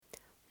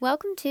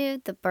Welcome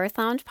to the Birth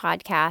Lounge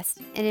Podcast,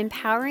 an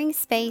empowering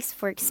space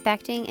for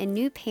expecting and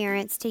new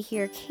parents to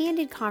hear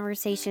candid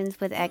conversations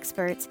with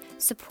experts,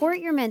 support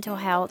your mental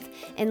health,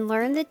 and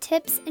learn the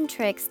tips and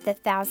tricks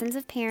that thousands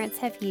of parents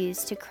have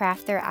used to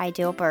craft their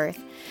ideal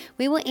birth.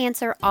 We will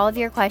answer all of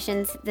your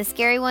questions, the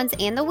scary ones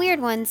and the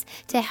weird ones,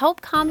 to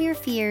help calm your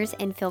fears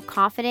and feel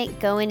confident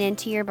going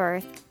into your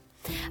birth.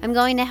 I'm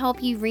going to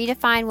help you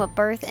redefine what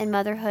birth and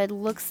motherhood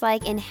looks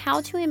like and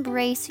how to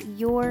embrace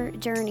your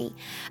journey.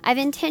 I've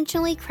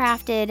intentionally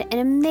crafted an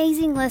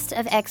amazing list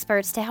of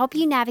experts to help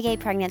you navigate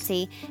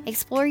pregnancy,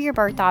 explore your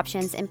birth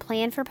options, and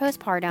plan for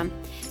postpartum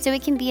so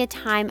it can be a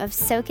time of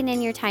soaking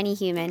in your tiny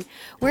human.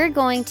 We're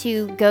going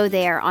to go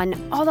there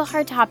on all the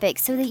hard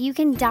topics so that you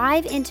can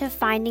dive into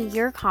finding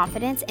your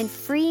confidence and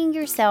freeing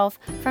yourself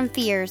from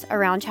fears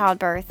around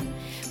childbirth.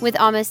 With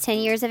almost 10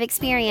 years of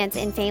experience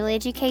in family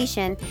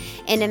education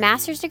and a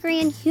master's degree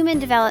in human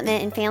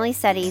development and family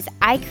studies,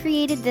 I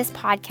created this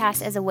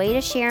podcast as a way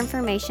to share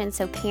information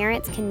so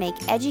parents can make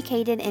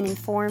educated and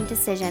informed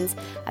decisions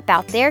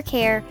about their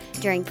care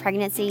during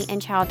pregnancy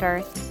and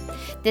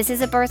childbirth. This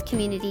is a birth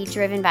community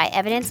driven by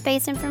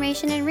evidence-based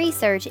information and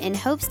research in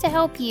hopes to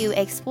help you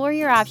explore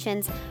your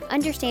options,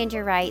 understand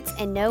your rights,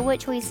 and know what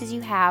choices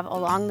you have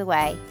along the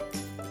way.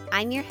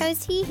 I'm your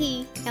host, Hee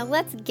Hee. Now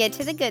let's get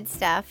to the good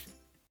stuff.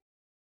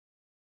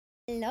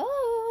 Hello,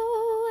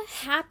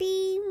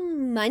 happy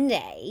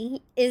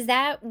Monday. Is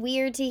that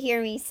weird to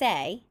hear me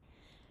say?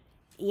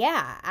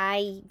 Yeah,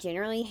 I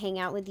generally hang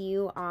out with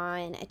you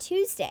on a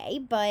Tuesday,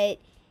 but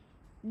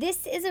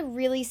this is a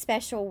really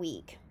special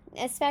week,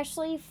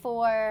 especially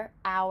for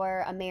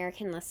our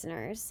American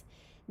listeners.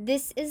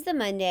 This is the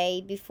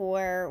Monday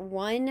before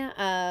one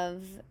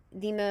of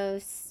the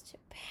most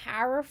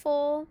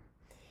powerful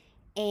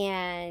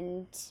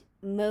and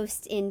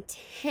most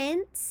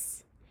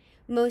intense,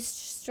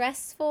 most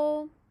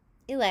stressful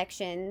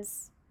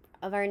elections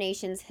of our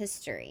nation's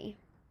history.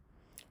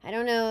 I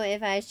don't know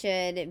if I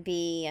should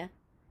be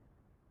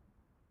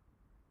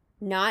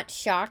not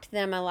shocked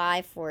that I'm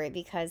alive for it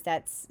because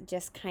that's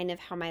just kind of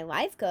how my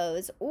life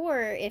goes,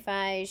 or if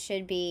I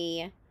should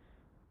be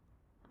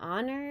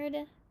honored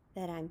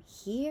that I'm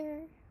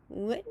here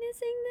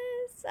witnessing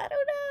this. I don't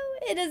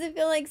know. It doesn't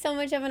feel like so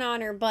much of an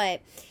honor,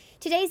 but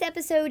today's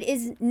episode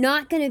is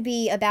not going to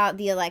be about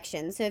the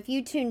election. So if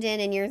you tuned in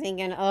and you're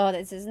thinking, "Oh,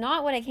 this is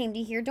not what I came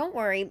to hear," don't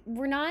worry.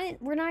 We're not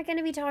going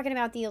to be talking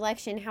about the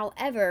election.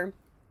 However,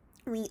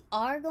 we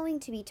are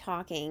going to be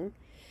talking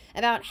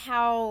about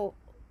how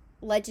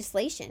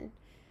legislation,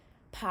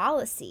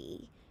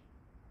 policy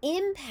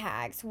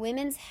impacts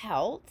women's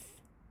health,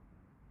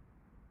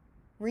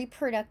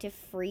 reproductive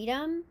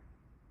freedom,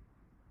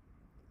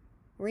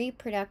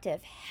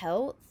 reproductive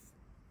health,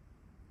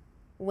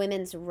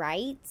 women's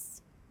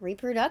rights,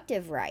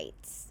 reproductive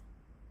rights.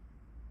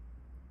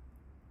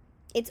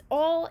 It's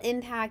all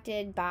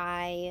impacted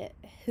by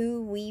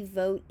who we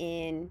vote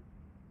in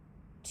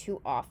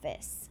to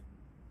office.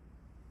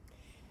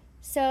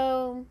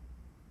 So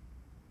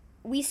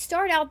we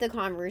start out the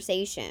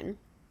conversation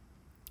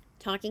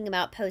talking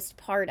about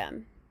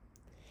postpartum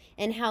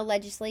and how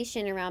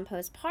legislation around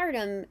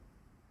postpartum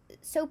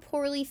so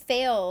poorly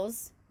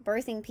fails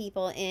birthing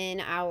people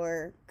in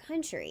our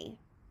country.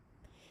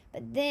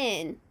 But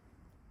then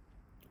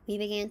we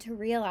began to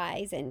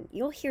realize, and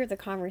you'll hear the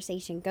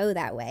conversation go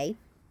that way,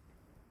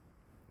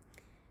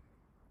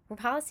 where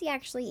policy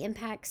actually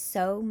impacts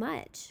so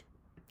much.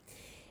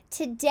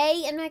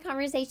 Today in my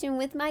conversation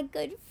with my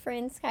good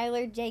friend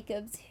Skyler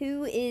Jacobs,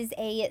 who is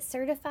a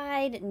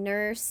certified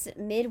nurse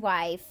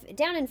midwife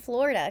down in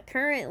Florida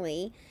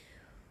currently,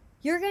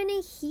 you're going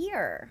to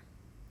hear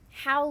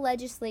how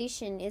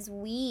legislation is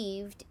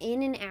weaved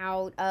in and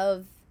out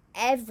of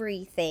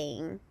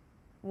everything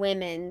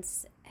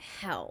women's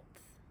health.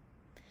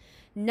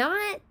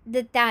 Not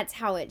that that's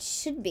how it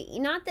should be.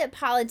 Not that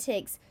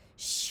politics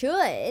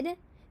should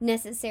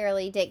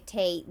necessarily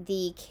dictate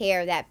the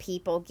care that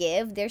people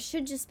give. There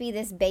should just be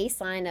this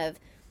baseline of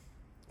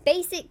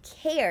basic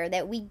care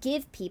that we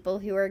give people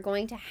who are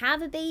going to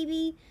have a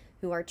baby,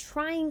 who are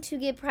trying to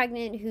get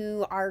pregnant,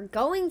 who are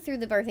going through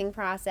the birthing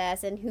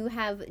process, and who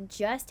have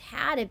just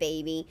had a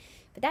baby.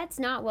 But that's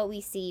not what we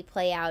see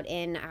play out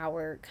in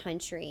our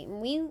country.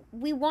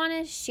 We want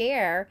to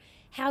share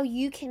how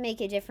you can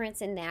make a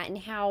difference in that and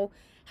how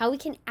we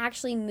can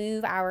actually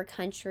move our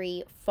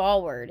country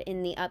forward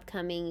in the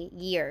upcoming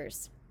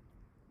years.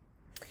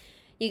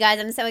 You guys,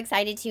 I'm so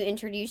excited to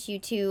introduce you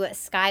to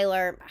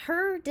Skyler.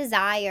 Her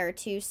desire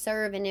to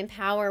serve and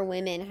empower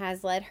women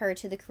has led her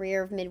to the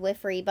career of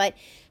midwifery, but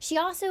she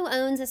also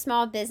owns a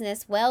small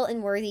business, Well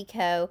and Worthy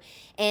Co.,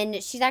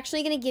 and she's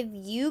actually going to give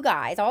you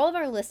guys, all of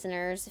our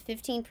listeners,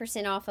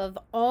 15% off of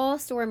all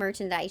store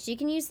merchandise. You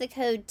can use the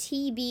code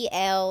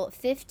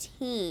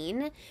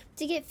TBL15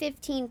 to get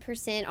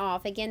 15%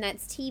 off. Again,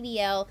 that's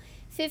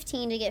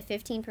TBL15 to get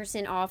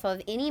 15% off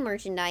of any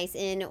merchandise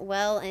in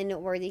Well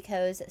and Worthy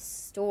Co.'s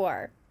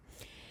store.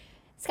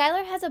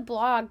 Skyler has a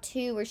blog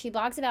too where she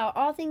blogs about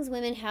all things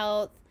women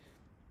health,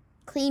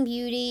 clean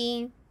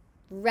beauty,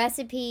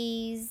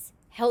 recipes,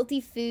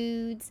 healthy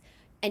foods,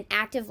 an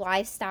active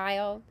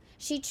lifestyle.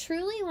 She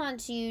truly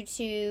wants you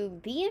to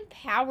be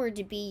empowered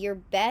to be your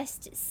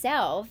best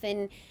self.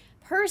 And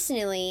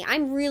personally,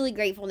 I'm really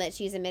grateful that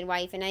she's a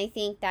midwife, and I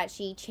think that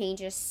she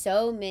changes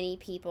so many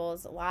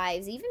people's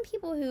lives, even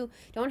people who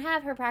don't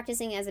have her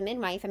practicing as a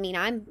midwife. I mean,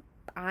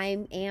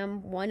 I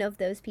am one of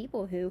those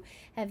people who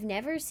have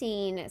never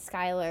seen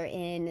Skylar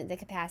in the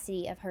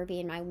capacity of her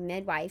being my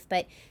midwife,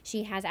 but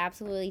she has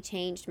absolutely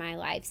changed my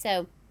life.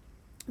 So,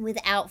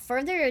 without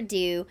further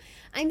ado,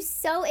 I'm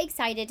so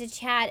excited to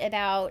chat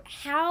about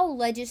how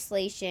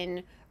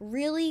legislation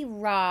really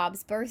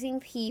robs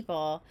birthing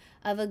people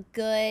of a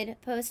good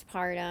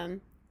postpartum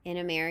in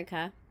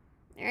America.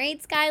 All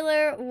right,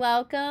 Skylar,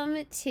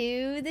 welcome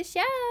to the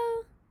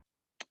show.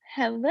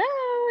 Hello.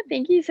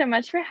 Thank you so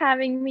much for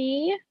having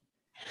me.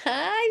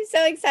 I'm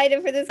so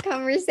excited for this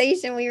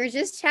conversation. We were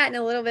just chatting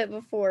a little bit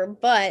before,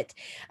 but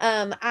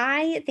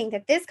I think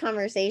that this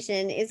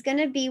conversation is going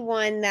to be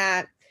one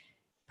that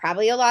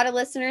probably a lot of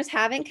listeners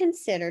haven't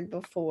considered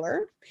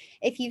before.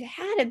 If you've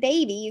had a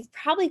baby, you've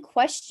probably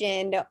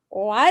questioned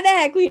why the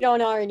heck we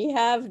don't already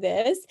have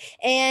this.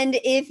 And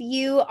if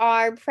you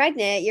are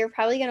pregnant, you're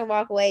probably going to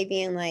walk away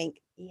being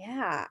like,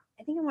 yeah,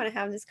 I think I want to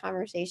have this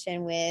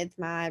conversation with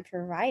my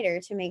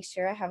provider to make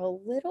sure I have a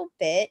little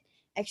bit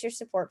extra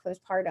support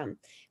postpartum.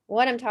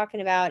 What I'm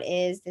talking about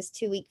is this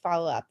 2 week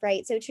follow up,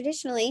 right? So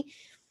traditionally,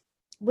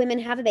 women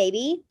have a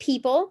baby,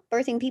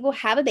 birthing people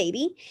have a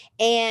baby,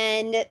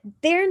 and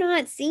they're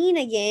not seen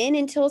again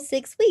until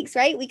 6 weeks,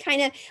 right? We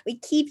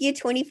keep you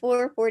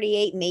 24,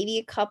 48, maybe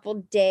a couple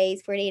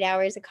days, 48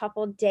 hours, a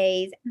couple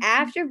days Mhm.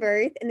 after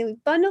birth. And then we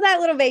bundle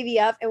that little baby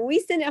up and we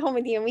send it home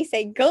with you and we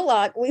say, go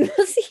luck. We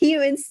will see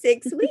you in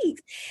 6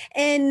 weeks.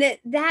 And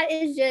that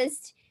is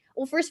just,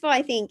 well, first of all,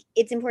 I think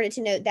it's important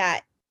to note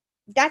that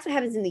that's what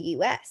happens in the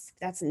US.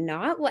 That's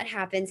not what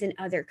happens in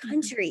other Mhm.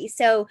 countries.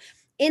 So,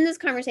 in this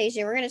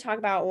conversation, we're going to talk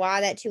about why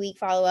that 2 week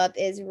follow up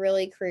is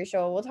really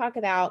crucial. We'll talk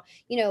about,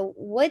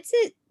 what's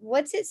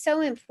it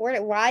so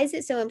important? Why is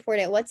it so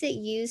important? What's it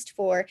used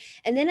for?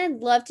 And then I'd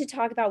love to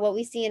talk about what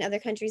we see in other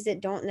countries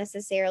that don't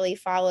necessarily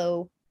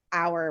follow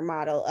our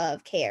model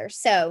of care.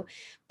 So,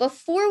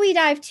 before we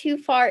dive too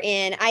far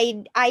in,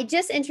 I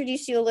just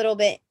introduced you a little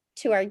bit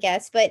to our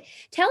guests, but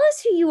tell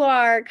us who you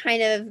are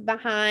kind of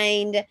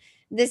behind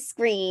the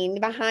screen,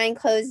 behind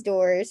closed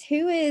doors.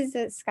 Who is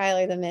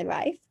Skylar the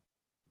midwife?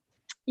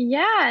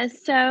 Yeah,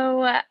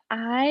 so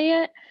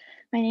I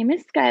my name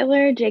is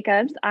Skyler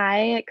Jacobs.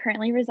 I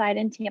currently reside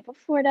in Tampa,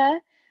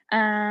 Florida.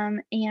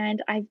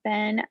 And I've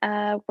been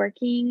a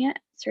working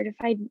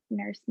certified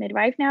nurse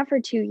midwife now for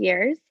 2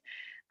 years.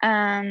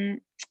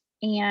 Um,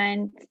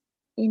 and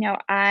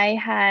I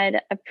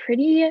had a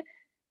pretty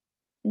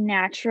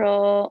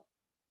natural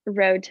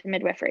road to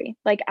midwifery.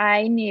 Like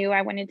I knew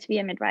I wanted to be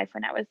a midwife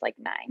when I was like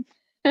 9.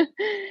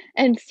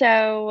 And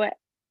so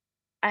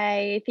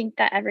I think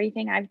that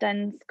everything I've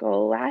done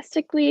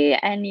scholastically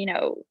and,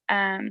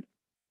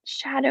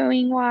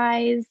 shadowing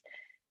wise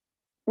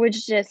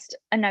was just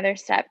another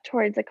step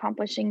towards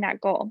accomplishing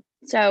that goal.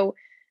 So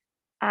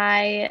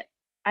I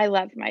I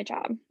love my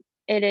job.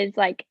 It is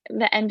like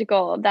the end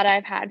goal that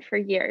I've had for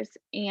years,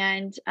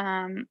 and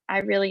I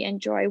really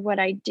enjoy what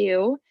I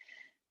do.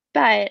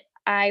 But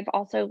I've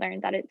also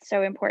learned that it's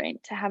so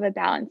important to have a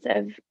balance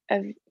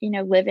of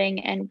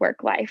living and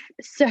work life.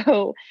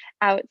 So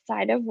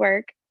outside of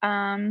work,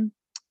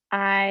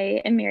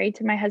 I am married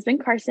to my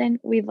husband Carson.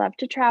 We love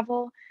to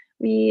travel.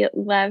 We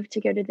love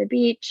to go to the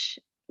beach,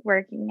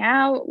 working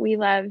out. We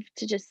love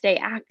to just stay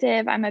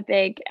active. I'm a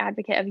big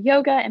advocate of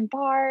yoga and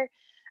bar,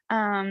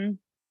 um,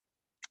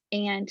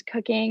 and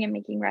cooking and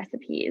making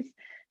recipes.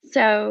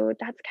 So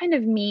that's kind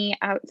of me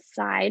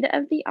outside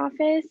of the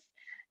office.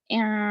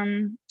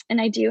 And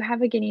I do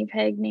have a guinea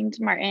pig named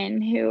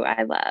Martin who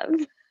I love.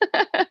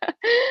 I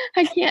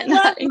I can't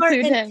love not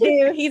include Martin him.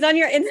 too. He's on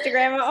your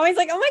Instagram. I'm always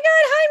like, oh my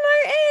God, hi,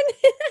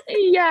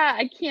 Martin. Yeah,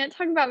 I can't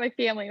talk about my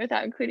family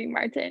without including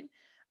Martin.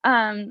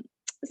 Um,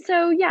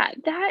 so yeah,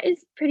 that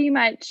is pretty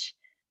much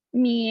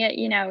me,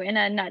 in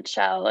a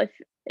nutshell,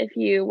 if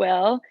you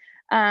will.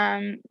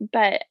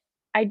 But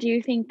I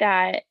do think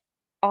that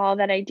all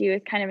that I do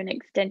is kind of an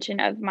extension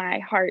of my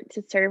heart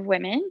to serve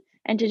women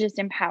and to just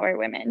empower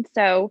women.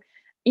 So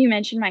you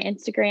mentioned my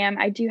Instagram.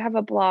 I do have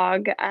a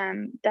blog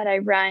that I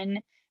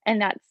run,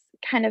 and that's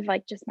kind of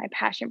like just my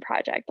passion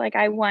project. Like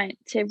I want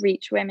to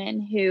reach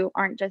women who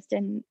aren't just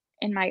in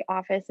my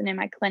office and in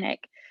my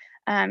clinic.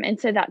 And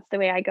so that's the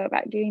way I go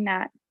about doing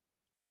that.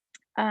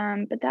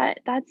 But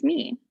that's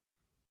me.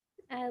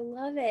 I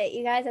love it.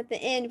 You guys, at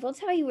the end, we'll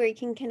tell you where you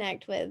can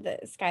connect with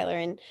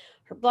Skylar and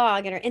her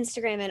blog and her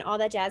Instagram and all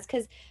that jazz.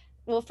 Because,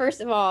 well, first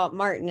of all,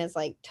 Martin is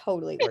like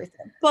totally worth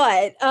it.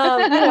 But,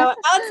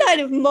 outside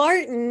of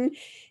Martin,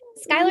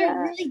 Skylar Yeah.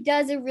 really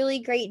does a really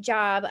great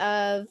job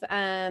of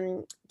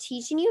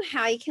teaching you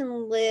how you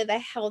can live a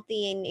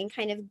healthy and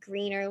kind of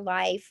greener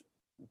life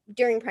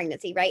during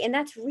pregnancy, right? And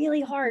that's really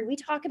hard. We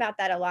talk about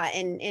that a lot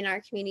in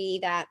our community,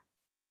 that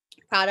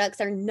products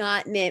are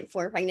not meant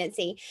for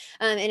pregnancy.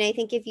 And I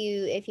think if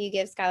you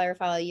give Skylar a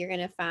follow, you're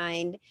gonna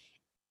find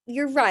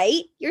you're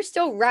right. You're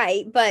still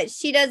right, but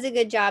she does a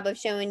good job of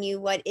showing you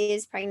what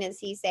is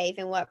pregnancy safe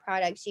and what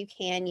products you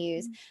can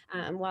use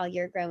while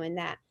you're growing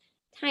that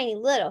tiny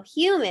little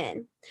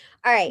human.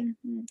 All right,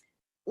 Mhm.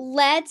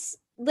 let's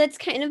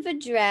kind of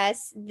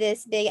address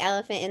this big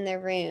elephant in the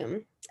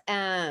room.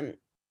 Um,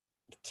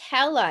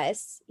 Tell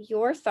us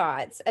your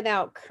thoughts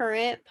about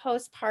current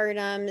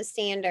postpartum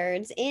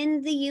standards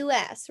in the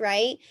US,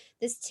 right?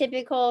 This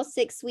typical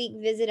 6 week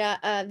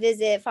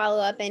visit follow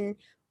up, and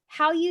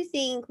how you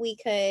think we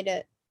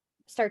could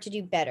start to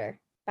do better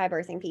by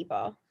birthing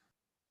people.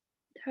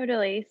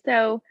 Totally.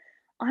 So,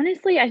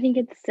 honestly, I think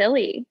it's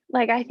silly.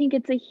 Like, I think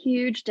it's a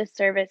huge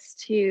disservice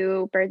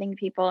to birthing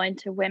people and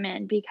to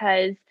women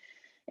because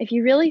if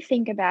you really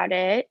think about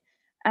it,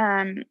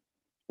 um,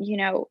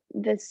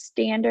 the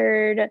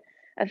standard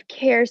of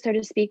care, so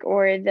to speak,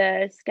 or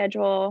the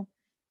schedule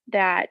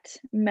that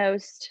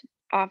most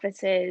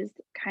offices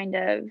kind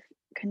of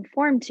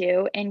conform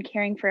to in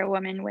caring for a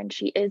woman when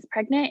she is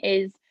pregnant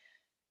is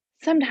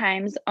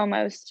sometimes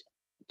almost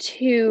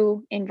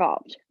too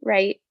involved,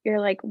 right? You're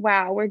like,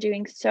 wow, we're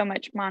doing so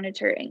much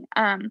monitoring.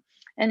 And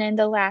in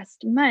the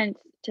last month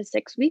to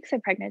 6 weeks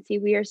of pregnancy,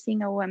 we are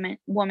seeing a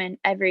woman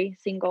every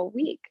single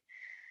week.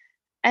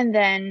 And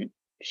then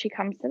she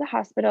comes to the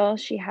hospital,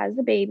 she has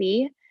a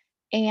baby,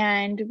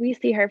 and we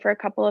see her for a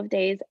couple of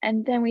days.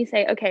 And then we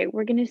say, okay,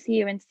 we're going to see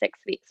you in 6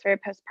 weeks for a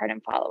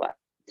postpartum follow up.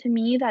 To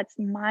me, that's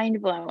mind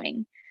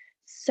blowing.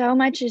 So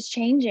much is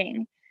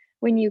changing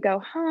when you go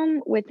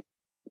home with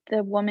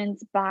the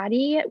woman's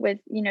body, with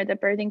the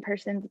birthing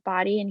person's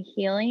body and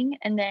healing,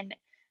 and then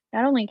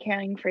not only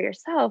caring for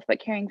yourself but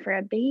caring for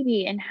a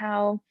baby, and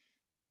how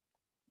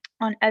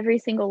on every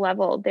single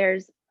level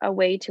there's a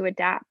way to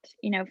adapt,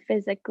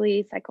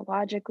 physically,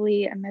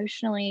 psychologically,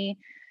 emotionally,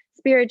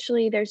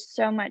 spiritually. There's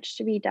so much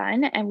to be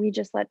done, and we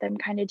just let them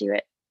kind of do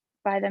it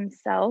by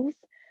themselves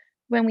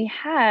when we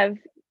have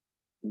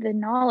the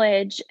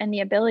knowledge and the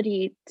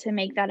ability to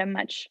make that a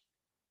much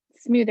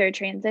smoother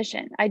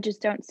transition. I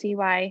just don't see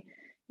why,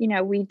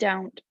 we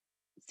don't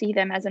see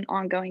them as an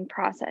ongoing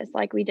process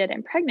like we did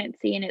in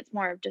pregnancy, and it's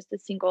more of just a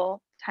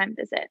single time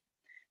visit.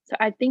 So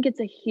I think it's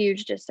a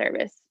huge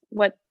disservice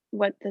what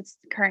this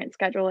current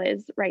schedule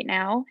is right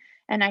now,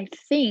 and I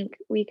think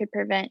we could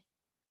prevent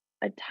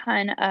a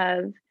ton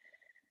of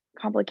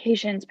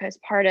complications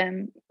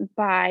postpartum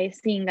by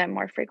seeing them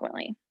more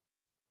frequently.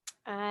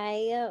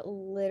 I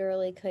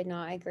literally could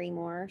not agree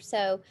more.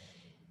 So,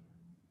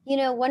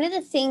 one of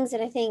the things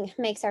that I think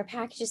makes our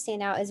packages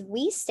stand out is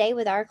we stay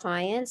with our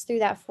clients through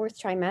that fourth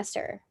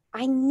trimester.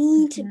 I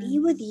need to be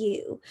Mhm. with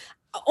you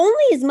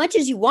only as much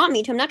as you want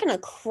me to. I'm not going to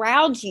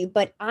crowd you,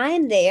 but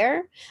I'm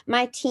there.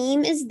 My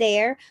team is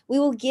there. We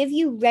will give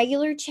you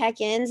regular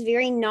check-ins,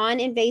 very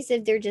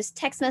non-invasive. They're just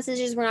text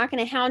messages. We're not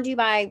going to hound you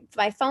by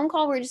phone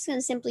call. We're just going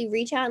to simply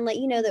reach out and let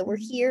you know that we're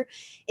Mhm. here.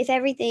 If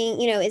everything,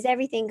 is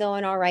everything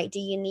going all right? Do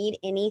you need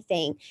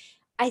anything?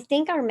 I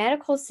think our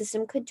medical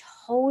system could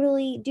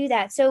totally do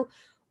that. So,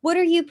 what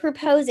are you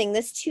proposing?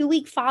 This 2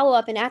 week follow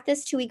up, and at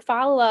this 2 week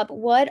follow up,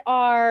 what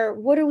are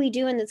we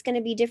doing that's going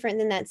to be different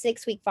than that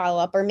 6 week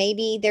follow up, or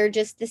maybe they're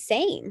just the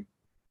same?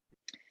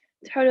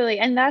 Totally,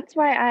 and that's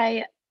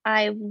why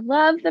I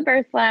love the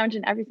birth lounge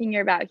and everything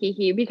you're about,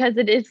 Kiki, because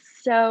it is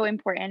so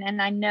important,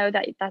 and I know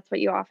that that's what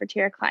you offer to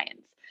your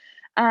clients.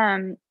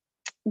 Um,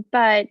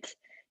 but,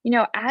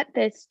 at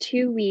this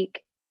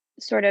 2-week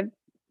sort of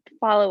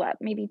follow-up,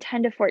 maybe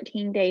 10 to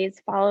 14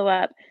 days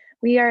follow-up,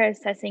 we are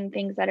assessing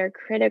things that are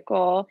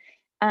critical.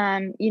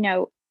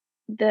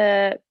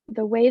 The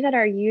way that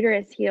our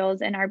uterus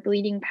heals and our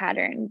bleeding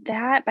pattern,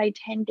 that by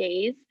 10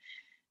 days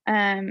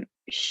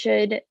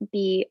should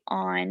be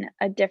on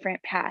a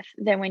different path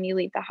than when you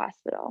leave the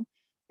hospital.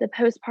 The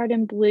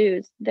postpartum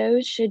blues,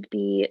 those should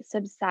be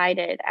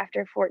subsided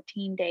after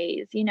 14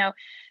 days.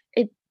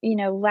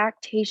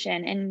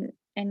 Lactation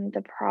and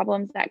the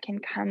problems that can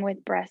come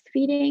with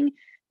breastfeeding,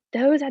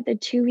 those at the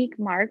 2-week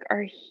mark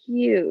are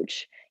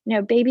huge.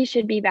 Baby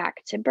should be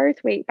back to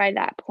birth weight by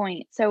that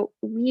point. So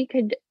we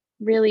could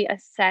really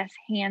assess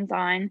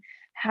hands-on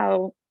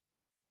how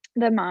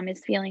the mom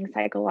is feeling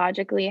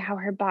psychologically, how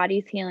her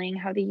body's healing,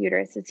 how the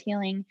uterus is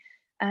healing.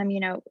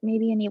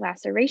 Maybe any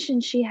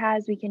lacerations she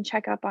has, we can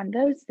check up on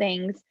those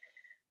things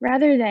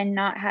rather than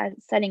not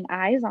setting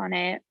eyes on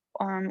it,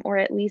 or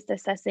at least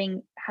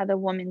assessing how the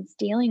woman's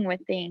dealing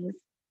with things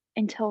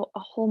until a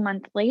whole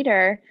month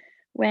later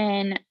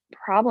when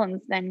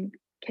problems then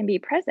can be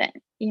present,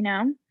 you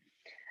know?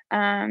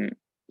 Um,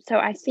 so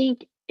I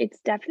think it's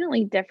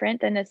definitely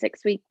different than the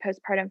 6-week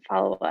postpartum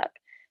follow up.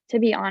 To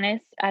be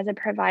honest, as a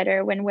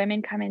provider, when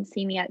women come and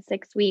see me at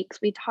 6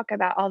 weeks, we talk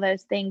about all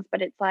those things,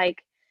 but it's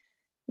like,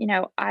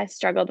 I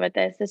struggled with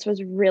this. This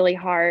was really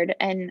hard,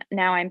 and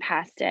now I'm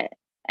past it.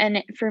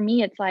 And for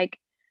me, it's like,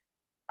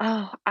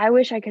 oh, I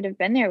wish I could have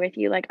been there with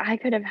you. Like, I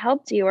could have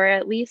helped you, or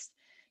at least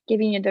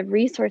giving you the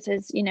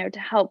resources, to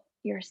help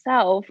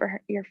yourself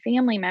or your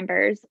family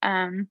members.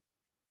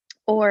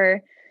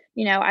 Or,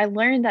 I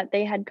learned that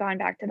they had gone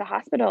back to the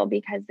hospital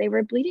because they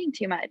were bleeding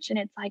too much, and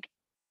it's like,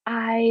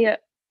 I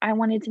I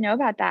wanted to know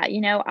about that,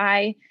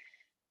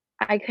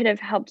 I could have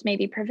helped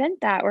maybe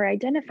prevent that or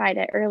identified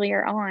it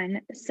earlier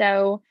on.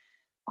 So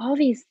all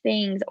these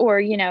things,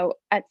 or,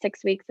 at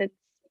 6 weeks, it's,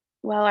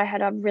 well, I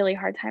had a really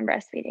hard time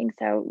breastfeeding,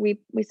 so we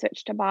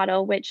switched to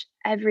bottle, which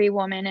every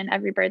woman and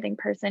every birthing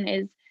person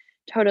is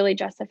totally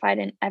justified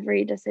in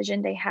every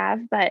decision they have,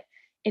 but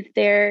if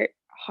their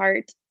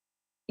heart,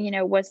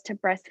 was to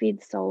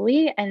breastfeed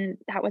solely and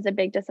that was a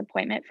big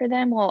disappointment for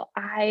them, well,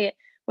 I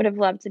would have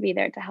loved to be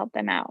there to help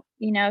them out,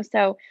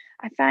 So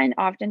I find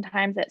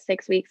oftentimes at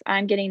 6 weeks,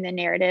 I'm getting the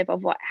narrative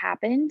of what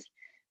happened,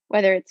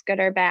 whether it's good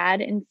or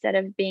bad, instead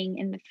of being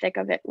in the thick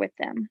of it with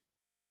them.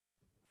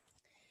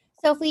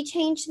 So if we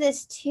change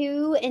this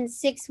 2 and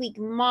 6 week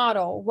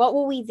model, what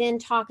will we then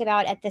talk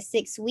about at the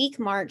 6 week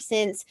mark,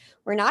 since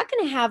we're not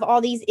going to have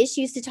all these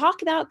issues to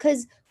talk about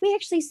because we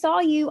actually saw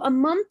you a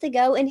month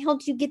ago and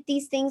helped you get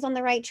these things on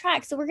the right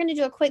track. So we're going to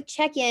do a quick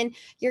check-in.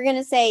 You're going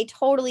to say,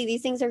 totally,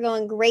 these things are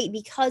going great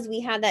because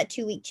we had that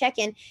 2 week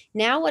check-in.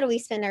 Now, what do we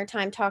spend our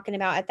time talking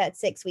about at that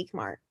 6 week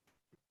mark?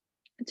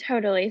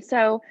 Totally.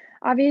 So,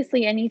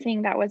 obviously,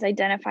 anything that was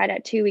identified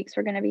at 2 weeks,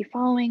 we're gonna be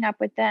following up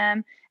with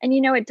them. And,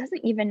 it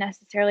doesn't even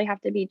necessarily have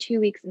to be 2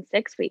 weeks and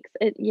 6 weeks.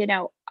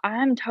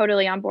 I'm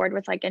totally on board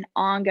with, like, an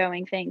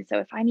ongoing thing. So,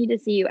 if I need to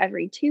see you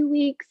every 2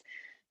 weeks,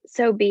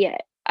 so be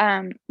it.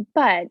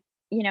 But,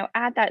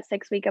 at that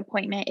 6-week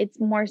appointment, it's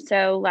more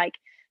so like,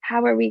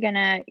 how are we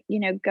gonna,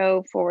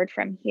 go forward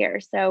from here?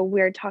 So,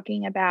 we're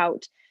talking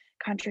about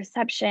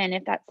contraception,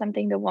 if that's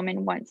something the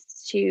woman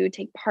wants to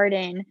take part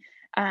in,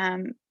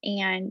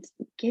 and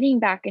getting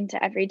back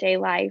into everyday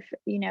life,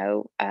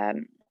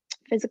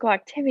 physical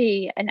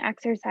activity, an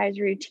exercise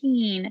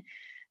routine,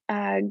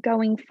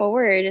 going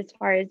forward as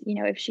far as,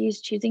 if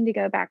she's choosing to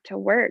go back to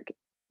work,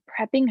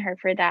 prepping her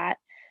for that,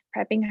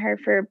 prepping her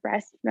for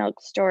breast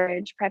milk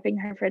storage, prepping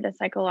her for the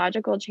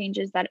psychological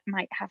changes that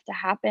might have to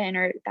happen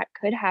or that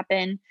could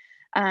happen.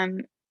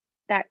 Um,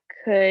 that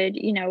could,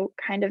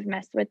 kind of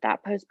mess with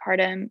that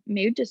postpartum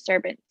mood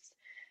disturbance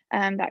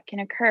that can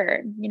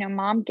occur,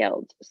 mom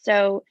guilt.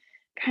 So,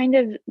 kind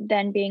of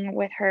then being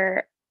with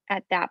her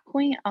at that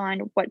point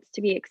on what's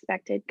to be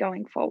expected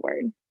going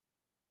forward.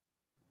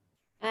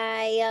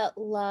 I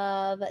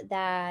love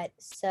that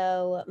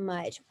so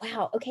much.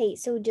 Wow. Okay.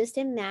 So just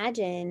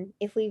imagine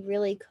if we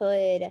really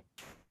could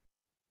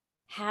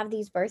have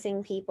these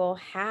birthing people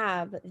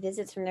have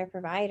visits from their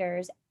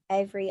providers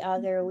every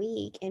other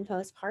week in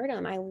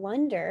postpartum. I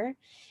wonder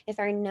if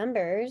our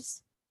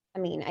numbers, I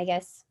mean, I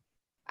guess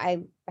I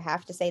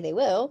have to say they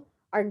will,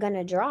 are going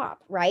to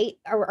drop, right?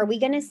 Are we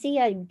going to see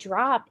a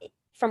drop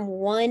from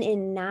 1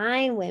 in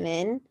 9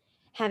 women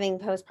having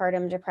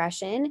postpartum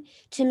depression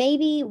to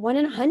maybe 1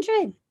 in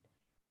 100?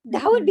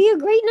 That would Mhm. be a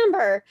great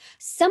number.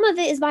 Some of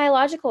it is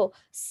biological,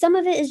 some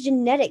of it is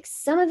genetic,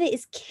 some of it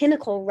is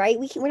chemical, right?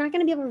 We're not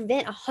going to be able to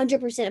prevent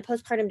 100% of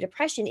postpartum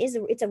depression.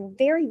 It's a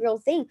very real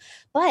thing.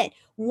 But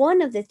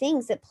one of the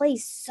things that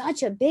plays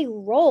such a big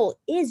role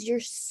is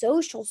your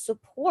social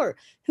support.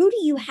 Who do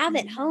you have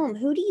at Mhm. home?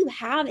 Who do you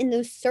have in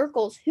those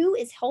circles? Who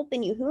is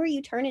helping you? Who are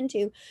you turning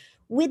to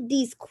with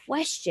these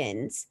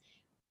questions?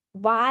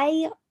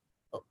 Why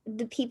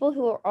the people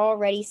who are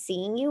already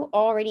seeing you,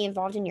 already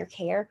involved in your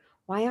care,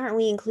 why aren't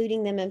we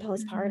including them in Mhm.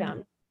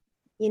 postpartum?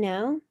 You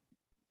know?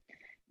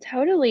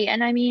 Totally.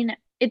 And I mean,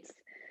 it's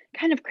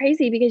kind of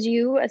crazy because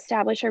you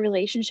establish a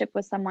relationship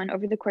with someone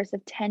over the course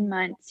of 10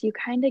 months. You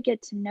kind of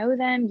get to know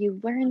them, you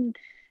learn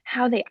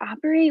how they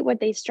operate, what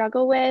they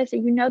struggle with,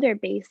 you know their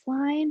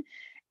baseline.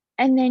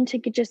 And then to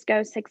just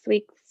go 6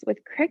 weeks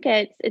with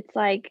crickets, it's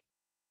like,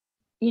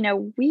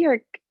 we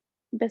are,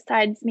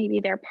 besides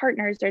maybe their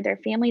partners or their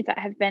families that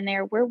have been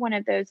there, we're one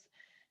of those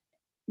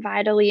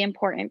vitally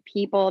important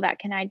people that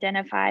can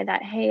identify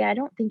that, hey, I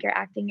don't think you're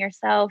acting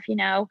yourself,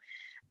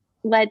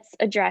 let's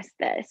address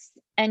this.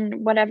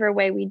 And whatever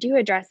way we do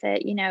address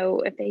it,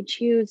 if they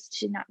choose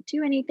to not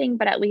do anything,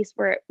 but at least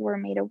we're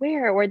made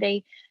aware, or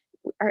they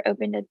are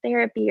open to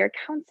therapy or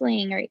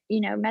counseling or,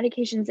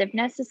 medications if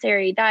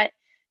necessary,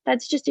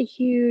 that's just a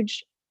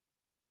huge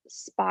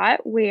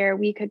spot where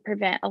we could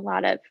prevent a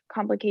lot of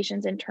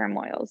complications and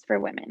turmoils for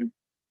women.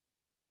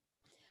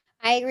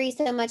 I agree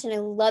so much, and I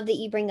love that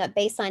you bring up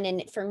baseline.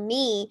 And for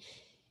me,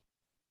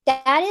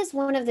 that is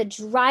one of the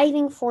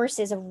driving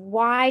forces of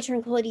why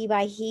Tranquility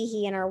by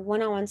Hee and our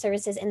one-on-one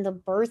services in the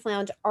birth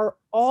lounge are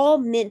all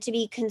meant to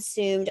be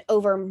consumed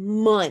over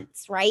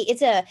months, right?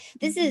 This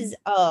Mhm. is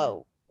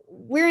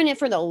we're in it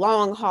for the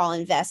long haul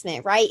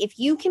investment, right? If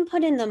you can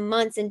put in the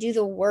months and do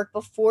the work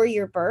before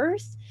your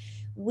birth,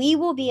 we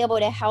will be able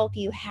to help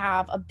you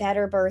have a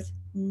better birth,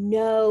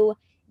 no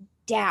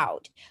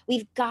doubt.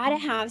 We've got to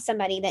have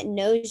somebody that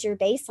knows your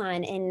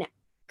baseline. And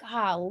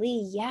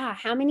golly, yeah,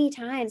 how many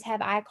times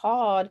have I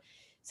called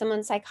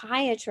someone's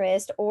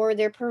psychiatrist or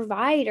their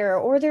provider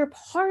or their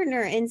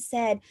partner and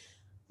said,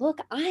 look,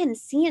 I'm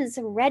seeing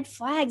some red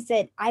flags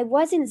that I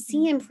wasn't Mhm.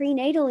 seeing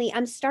prenatally.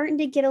 I'm starting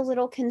to get a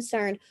little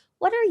concerned.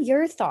 what are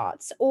your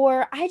thoughts?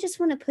 Or I just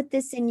want to put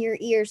this in your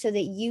ear so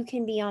that you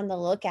can be on the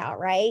lookout,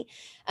 right?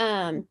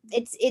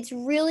 It's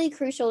really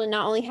crucial to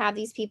not only have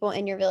these people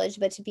in your village,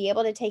 but to be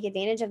able to take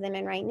advantage of them.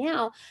 And right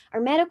now,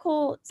 our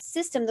medical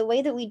system, the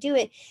way that we do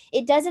it,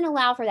 it doesn't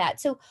allow for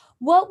that. So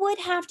what would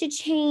have to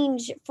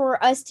change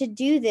for us to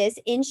do this?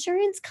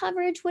 Insurance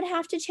coverage would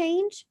have to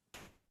change.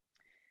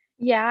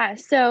 Yeah,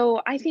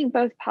 so I think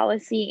both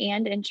policy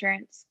and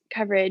insurance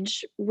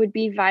coverage would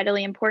be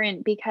vitally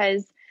important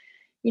because,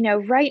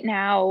 right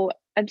now,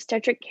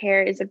 obstetric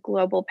care is a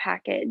global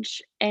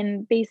package.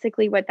 And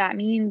basically, what that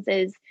means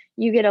is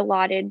you get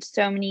allotted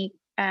so many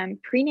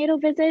prenatal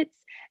visits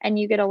and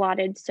you get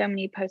allotted so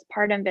many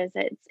postpartum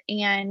visits.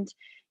 And,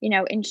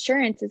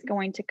 insurance is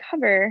going to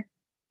cover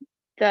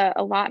the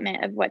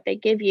allotment of what they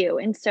give you.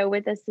 And so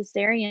with a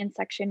cesarean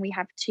section, we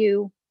have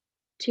two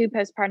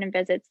postpartum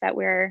visits that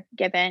we're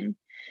given.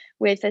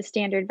 With a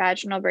standard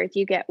vaginal birth,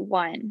 you get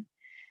one.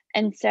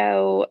 And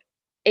so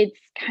it's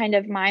kind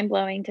of mind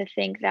blowing to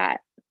think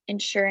that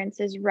insurance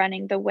is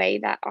running the way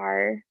that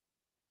our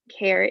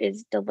care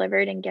is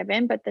delivered and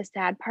given. But the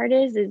sad part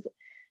is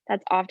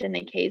that's often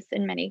the case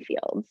in many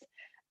fields.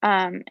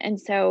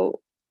 And so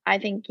I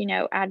think,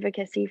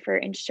 advocacy for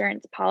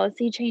insurance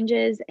policy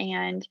changes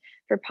and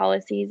for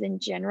policies in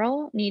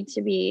general need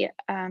to be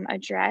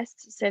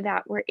addressed so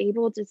that we're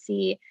able to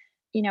see,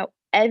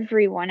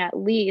 everyone at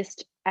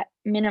least at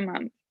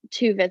minimum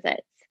two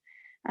visits.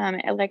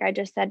 Like I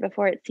just said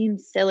before, it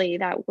seems silly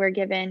that we're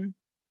given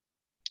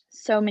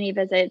so many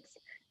visits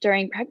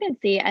during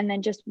pregnancy and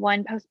then just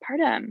one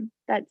postpartum.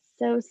 That's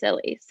so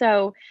silly.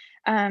 So,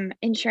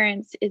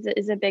 insurance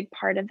is a big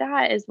part of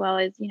that, as well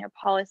as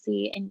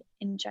policy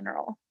in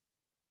general.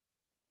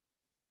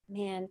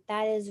 Man,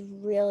 that is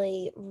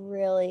really,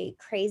 really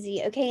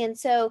crazy. Okay, and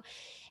so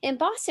in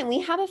Boston,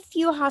 we have a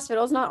few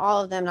hospitals, not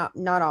all of them,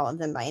 not all of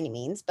them by any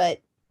means, but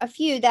a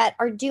few that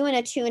are doing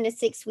a 2 and a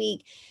 6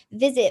 week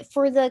visit.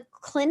 For the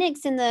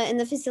clinics and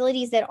the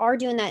facilities that are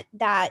doing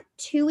that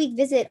 2 week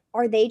visit,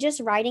 are they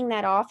just writing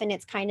that off and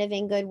it's kind of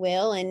in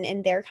goodwill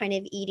and they're kind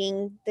of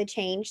eating the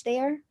change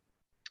there?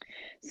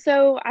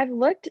 So I've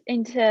looked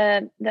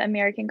into the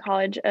American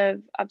College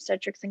of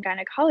Obstetrics and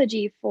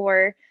Gynecology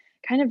for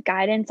kind of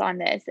guidance on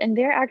this. And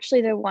they're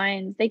actually the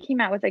ones, they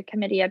came out with a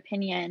committee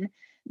opinion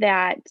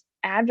that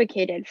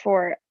advocated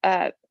for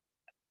a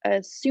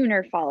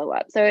sooner follow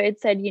up. So it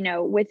said,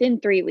 within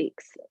 3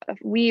 weeks,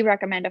 we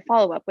recommend a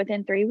follow up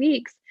within 3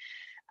 weeks.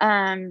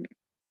 Um,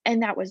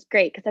 and that was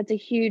great because that's a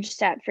huge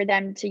step for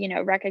them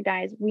to,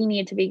 recognize we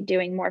need to be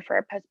doing more for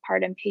our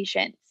postpartum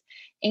patients.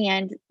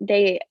 And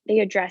they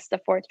addressed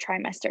the fourth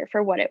trimester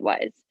for what it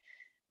was.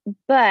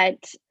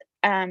 But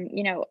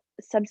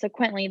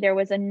subsequently there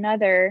was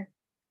another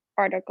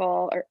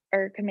article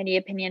or committee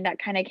opinion that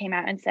kind of came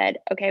out and said,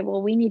 okay,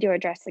 well, we need to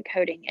address the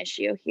coding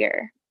issue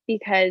here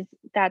because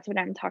that's what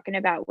I'm talking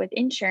about with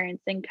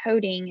insurance and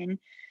coding and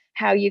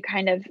how you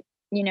kind of,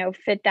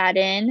 fit that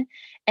in.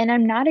 And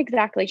I'm not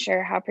exactly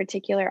sure how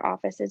particular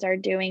offices are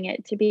doing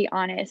it, to be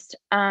honest.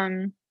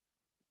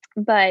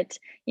 But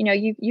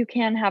you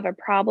can have a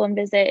problem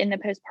visit in the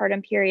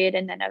postpartum period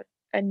and then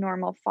a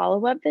normal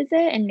follow-up visit,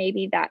 and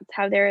maybe that's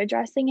how they're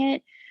addressing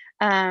it.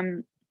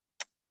 Um,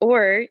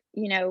 or,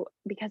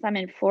 because I'm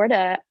in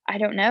Florida, I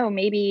don't know,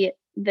 maybe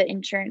the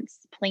insurance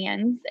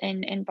plans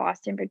in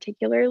Boston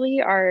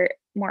particularly are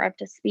more up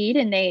to speed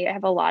and they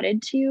have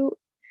allotted two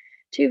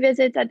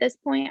visits at this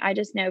point. I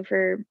just know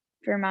for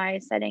my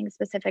setting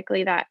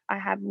specifically that I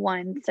have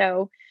one.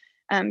 So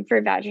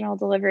for vaginal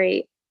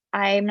delivery,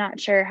 I'm not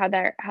sure how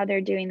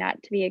they're doing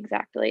that, to be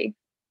exactly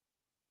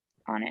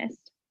honest.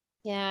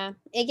 Yeah,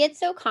 it gets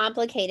so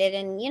complicated.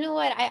 And you know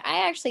what?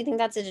 I actually think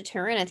that's a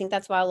deterrent. I think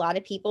that's why a lot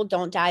of people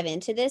don't dive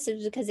into this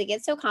is because it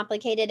gets so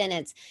complicated and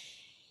it's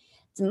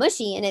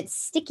mushy and it's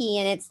sticky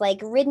and it's like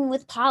ridden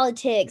with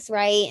politics,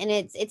 right? And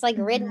it's like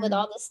ridden with Mhm.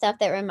 all this stuff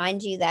that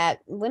reminds you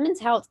that women's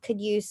health could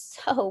use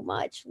so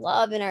much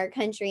love in our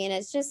country. And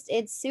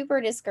it's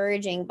super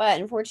discouraging. But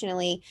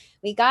unfortunately,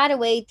 we gotta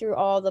wade through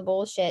all the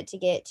bullshit to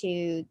get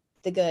to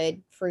the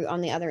good fruit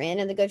on the other end.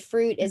 And the good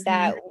fruit is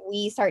that Mhm.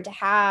 we start to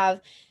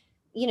have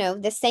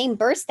the same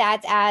birth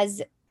stats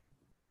as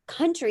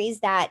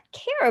countries that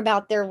care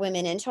about their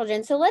women and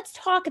children. So let's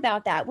talk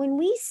about that. When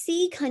we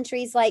see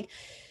countries like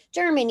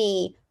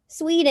Germany,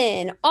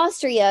 Sweden,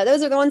 Austria,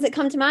 those are the ones that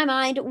come to my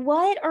mind.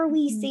 What are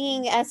we Mhm.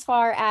 seeing as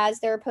far as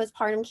their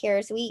postpartum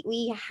care? So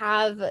we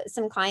have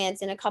some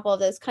clients in a couple of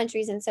those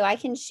countries, and so I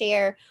can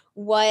share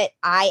what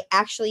I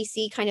actually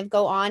see kind of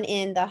go on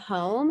in the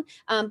home.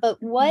 But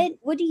Mhm.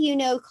 what do you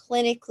know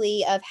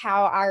clinically of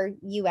how our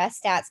U.S.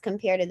 stats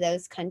compare to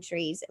those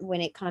countries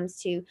when it comes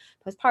to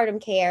postpartum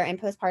care and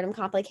postpartum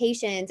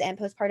complications and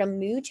postpartum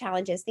mood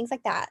challenges, things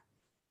like that?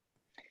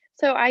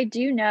 So I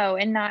do know,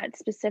 and not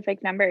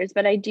specific numbers,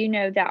 but I do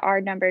know that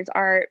our numbers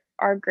are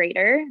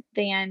greater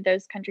than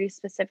those countries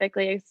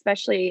specifically,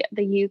 especially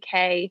the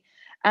UK.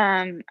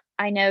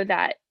 I know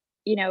that,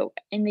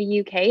 in the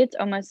UK, it's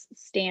almost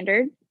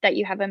standard that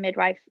you have a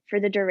midwife for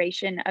the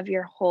duration of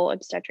your whole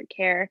obstetric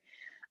care,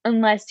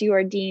 unless you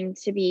are deemed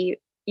to be,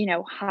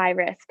 high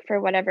risk for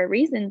whatever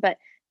reason, but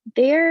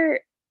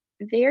their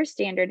their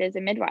standard is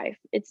a midwife.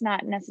 It's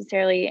not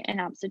necessarily an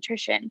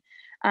obstetrician.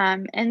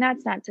 And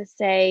that's not to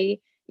say,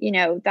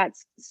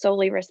 that's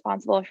solely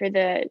responsible for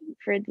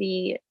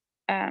the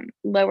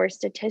lower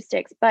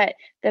statistics, but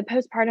the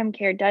postpartum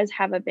care does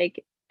have a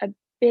big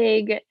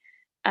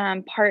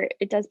part.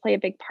 It does play a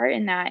big part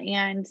in that,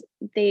 and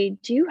they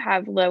do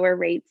have lower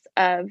rates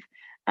of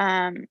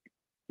um,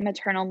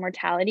 maternal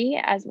mortality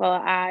as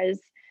well as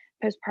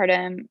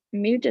postpartum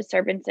mood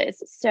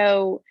disturbances.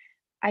 So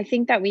I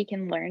think that we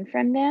can learn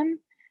from them,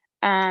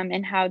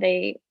 and how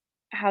they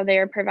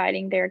are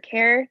providing their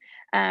care,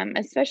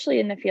 especially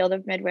in the field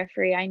of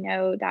midwifery. I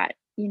know that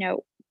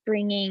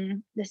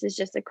bringing this is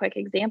just a quick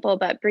example,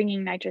 but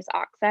bringing nitrous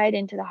oxide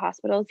into the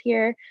hospitals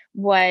here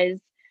was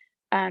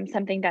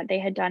something that they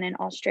had done in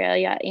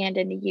Australia and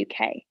in the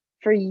UK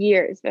for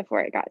years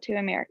before it got to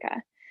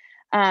America.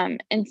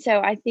 And so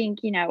I think,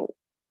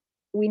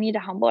 we need to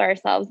humble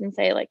ourselves and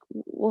say, like,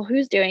 well,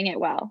 who's doing it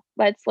well?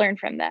 Let's learn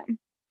from them.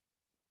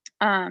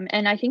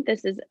 And I think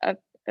this is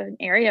an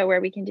area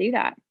where we can do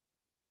that.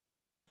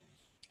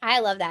 I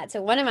love that.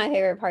 So one of my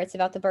favorite parts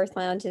about the birth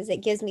lounge is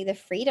it gives me the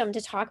freedom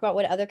to talk about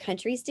what other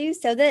countries do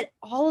so that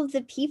all of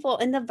the people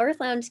in the birth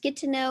lounge get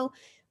to know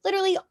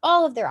literally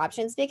all of their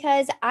options,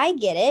 because I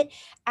get it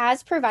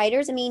as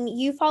providers. I mean,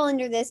 you fall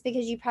under this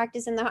because you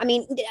practice in the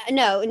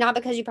no, not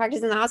because you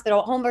practice in the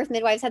hospital. Home birth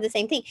midwives have the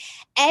same thing.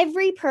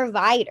 Every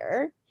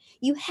provider,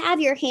 you have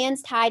your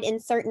hands tied in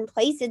certain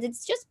places.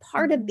 It's just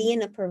part of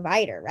being a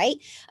provider, right?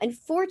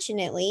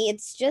 Unfortunately,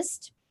 it's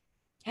just,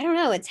 I don't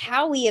know, it's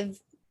how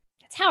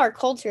our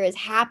culture has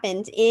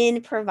happened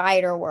in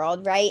provider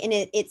world, right? And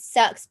it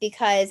sucks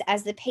because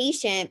as the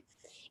patient,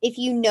 if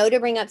you know to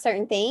bring up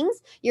certain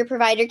things, your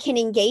provider can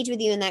engage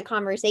with you in that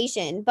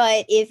conversation.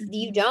 But if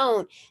you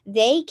don't,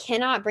 they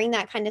cannot bring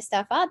that kind of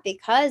stuff up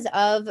because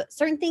of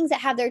certain things that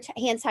have their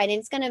hands tied. And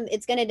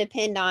it's gonna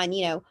depend on,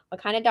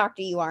 what kind of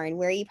doctor you are and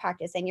where you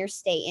practice and your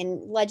state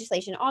and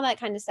legislation, all that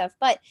kind of stuff.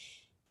 But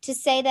to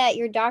say that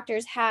your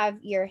doctors have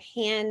your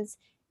hands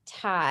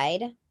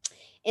tied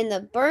in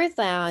the birth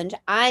lounge,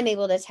 I'm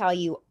able to tell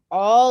you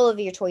all of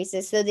your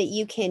choices so that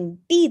you can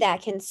be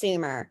that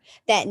consumer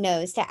that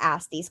knows to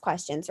ask these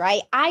questions,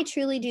 right? I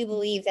truly do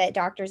believe that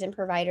doctors and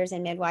providers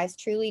and midwives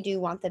truly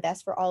do want the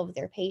best for all of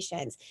their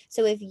patients.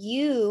 So if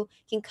you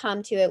can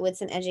come to it with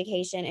some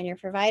education and your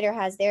provider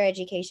has their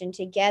education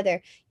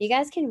together, you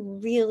guys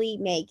can really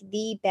make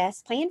the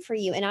best plan for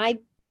you. And I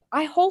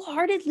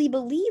wholeheartedly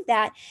believe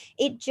that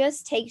it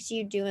just takes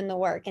you doing the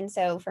work. And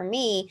so for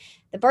me,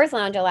 the birth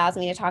lounge allows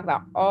me to talk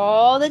about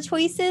all the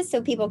choices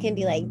so people can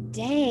be like,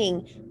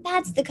 dang,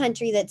 that's the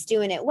country that's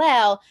doing it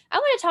well. I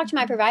want to talk to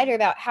my provider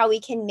about how we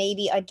can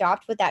maybe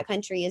adopt what that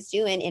country is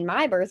doing in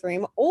my birth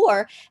room,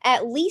 or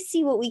at least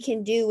see what we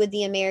can do with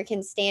the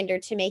American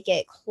standard to make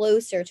it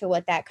closer to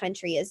what that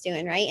country is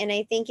doing, right? And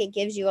I think it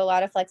gives you a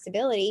lot of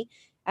flexibility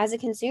as a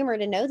consumer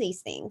to know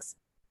these things.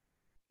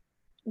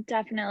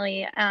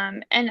 Definitely.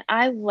 And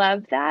I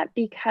love that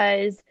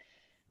because,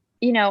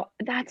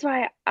 that's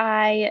why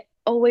I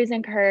always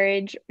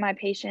encourage my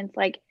patients,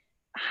 like,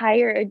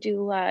 hire a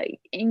doula,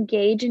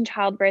 engage in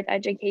childbirth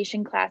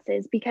education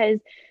classes, because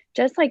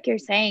just like you're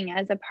saying,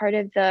 as a part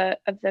of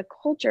the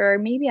culture, or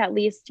maybe at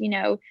least,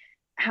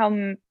 how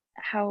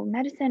how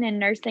medicine and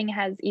nursing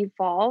has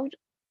evolved,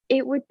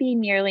 it would be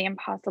nearly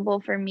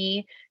impossible for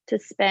me to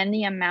spend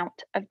the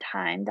amount of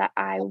time that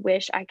I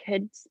wish I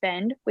could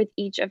spend with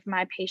each of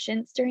my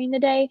patients during the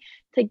day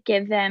to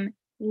give them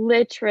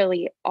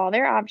literally all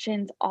their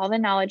options, all the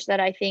knowledge that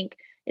I think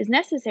is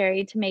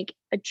necessary to make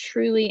a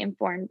truly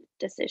informed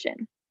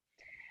decision.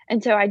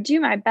 And so I do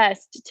my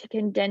best to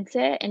condense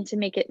it and to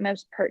make it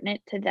most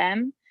pertinent to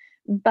them.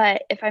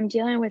 But if I'm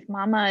dealing with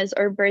mamas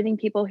or birthing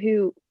people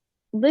who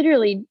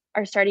literally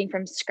are starting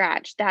from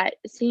scratch, that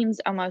seems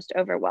almost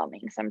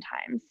overwhelming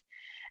sometimes.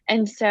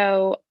 And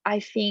so I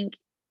think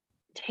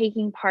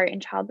taking part in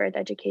childbirth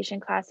education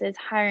classes,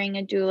 hiring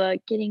a doula,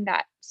 getting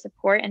that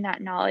support and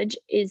that knowledge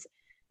is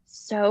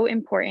so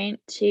important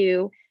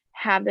to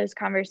have those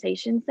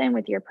conversations then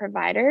with your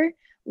provider,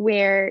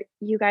 where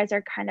you guys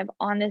are kind of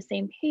on the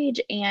same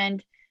page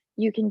and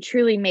you can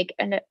truly make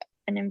an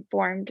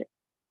informed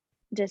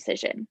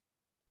decision,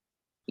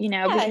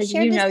 Yeah, because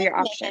shared you know decision your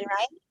making, options.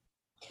 right?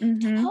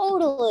 Mhm.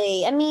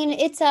 Totally. I mean,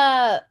 it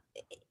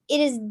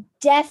is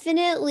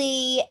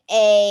definitely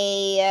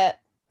a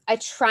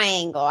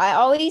triangle. I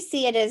always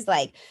see it as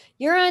like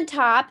you're on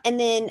top and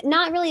then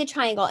not really a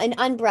triangle, an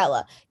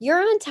umbrella. You're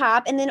on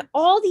top and then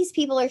all these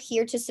people are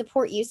here to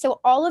support you.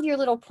 So all of your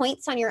little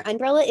points on your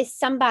umbrella is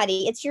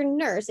somebody. It's your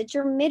nurse, it's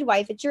your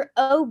midwife, it's your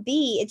OB,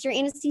 it's your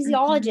Mhm.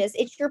 anesthesiologist,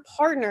 it's your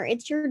partner,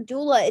 it's your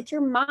doula, it's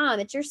your mom,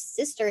 it's your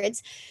sister,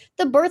 it's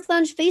the birth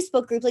lounge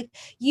Facebook group. Like,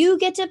 you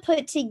get to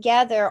put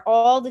together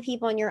all the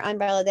people in your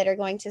umbrella that are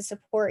going to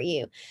support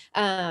you.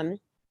 um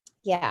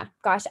yeah,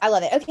 gosh, I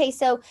love it. Okay,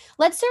 so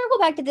let's circle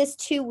back to this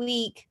 2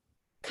 week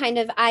kind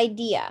of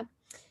idea.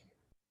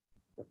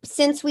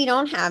 Since we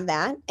don't have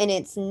that and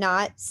it's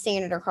not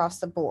standard across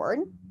the board,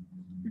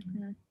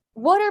 Mhm.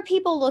 what are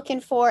people looking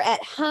for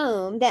at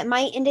home that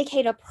might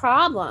indicate a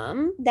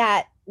problem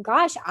that,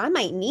 gosh, I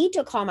might need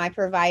to call my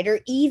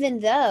provider,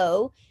 even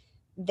though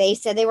they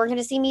said they weren't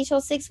going to see me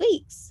till 6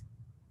 weeks?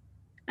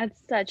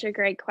 That's such a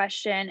great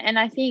question. And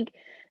I think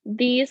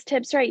these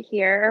tips right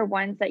here are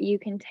ones that you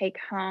can take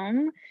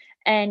home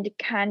and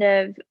kind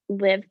of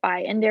live by.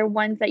 And they're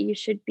ones that you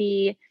should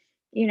be,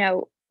 you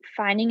know,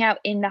 finding out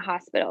in the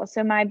hospital.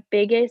 So, my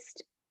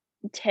biggest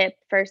tip,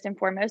 first and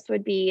foremost,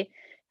 would be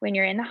when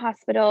you're in the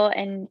hospital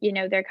and,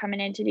 they're coming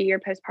in to do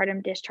your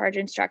postpartum discharge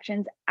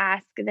instructions,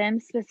 ask them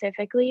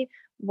specifically,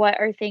 what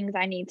are things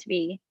I need to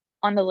be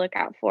on the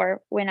lookout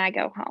for when I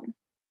go home?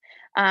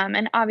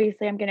 And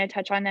obviously, I'm going to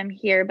touch on them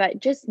here, but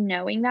just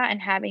knowing that and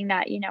having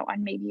that,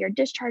 on maybe your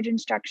discharge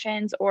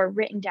instructions or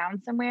written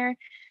down somewhere,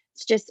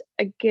 it's just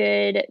a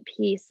good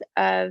piece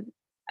of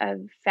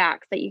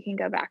facts that you can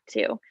go back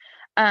to.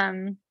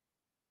 Um,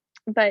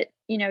 but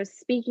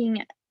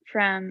speaking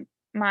from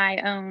my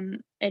own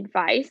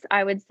advice,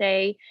 I would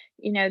say,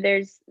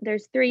 there's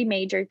three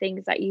major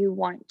things that you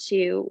want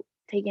to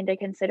take into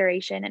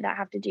consideration and that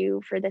have to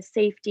do for the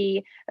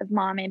safety of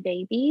mom and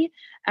baby.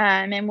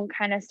 And we'll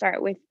kind of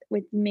start with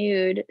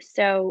mood.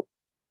 So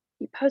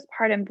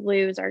postpartum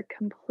blues are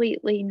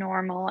completely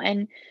normal,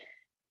 and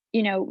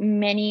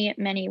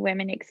many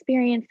women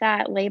experience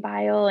that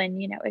labile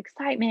and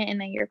excitement, and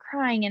then you're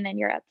crying, and then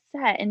you're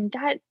upset, and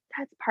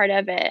that's part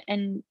of it,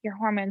 and your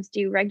hormones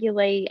do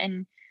regulate,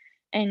 and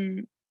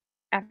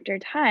after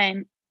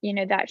time,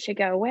 that should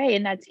go away,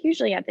 and that's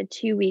usually at the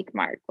 2-week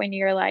mark when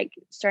you're like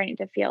starting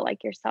to feel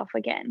like yourself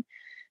again.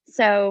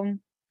 So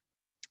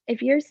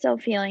if you're still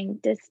feeling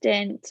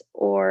distant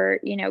or,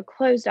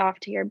 closed off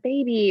to your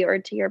baby or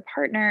to your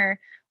partner,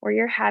 or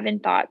you're having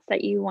thoughts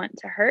that you want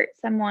to hurt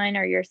someone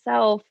or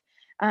yourself,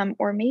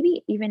 or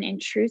maybe even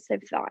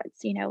intrusive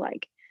thoughts,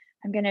 like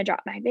I'm going to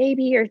drop my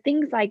baby or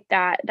things like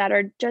that, that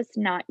are just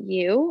not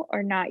you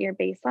or not your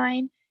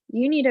baseline,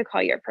 you need to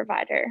call your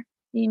provider.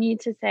 You need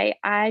to say,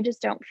 I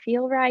just don't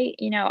feel right.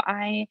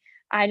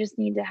 I just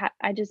need to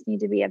I just need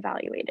to be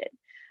evaluated.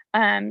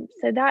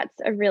 So that's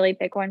a really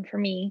big one for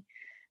me.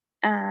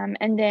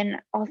 And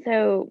then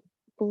also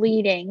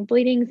bleeding.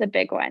 Bleeding's a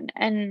big one,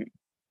 and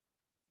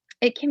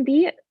it can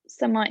be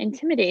somewhat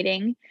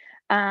intimidating,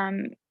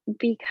 um,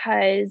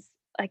 because,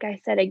 like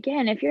I said,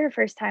 again, if you're a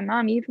first-time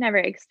mom, you've never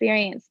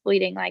experienced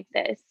bleeding like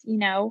this, you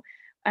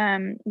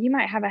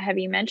might have a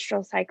heavy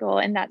menstrual cycle,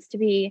 and that's to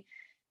be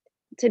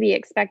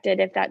expected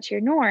if that's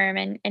your norm,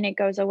 and it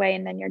goes away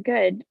and then you're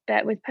good.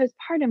 But with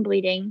postpartum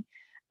bleeding,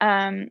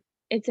 um,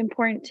 it's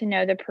important to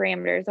know the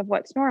parameters of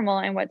what's normal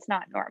and what's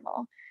not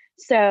normal.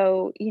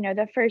 So,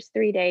 the first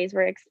 3 days,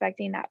 we're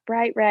expecting that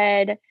bright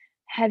red,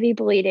 heavy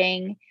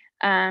bleeding.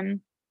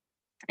 Um,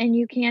 and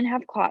you can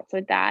have clots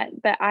with that.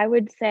 But I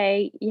would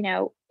say,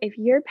 if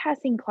you're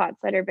passing clots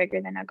that are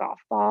bigger than a golf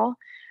ball,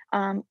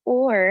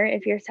 or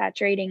if you're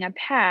saturating a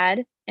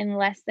pad in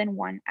less than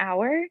 1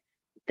 hour,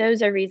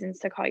 those are reasons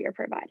to call your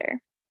provider.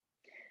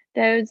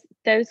 Those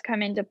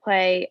come into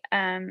play.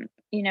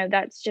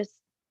 That's just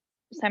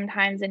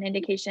sometimes an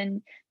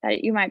indication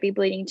that you might be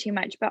bleeding too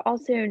much, but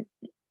also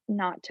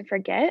not to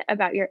forget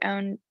about your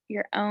own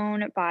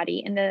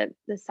body and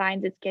the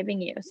signs it's giving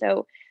you.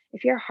 So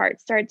if your heart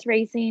starts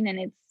racing and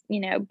it's,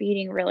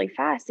 beating really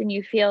fast, and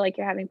you feel like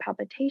you're having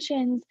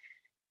palpitations,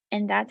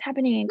 and that's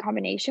happening in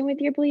combination with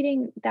your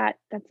bleeding, that's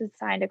a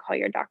sign to call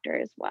your doctor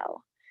as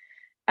well.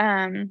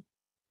 Um,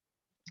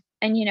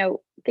 and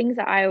things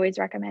that I always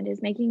recommend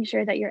is making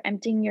sure that you're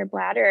emptying your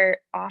bladder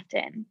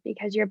often,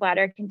 because your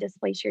bladder can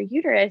displace your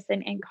uterus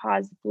and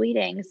cause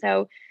bleeding.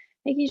 So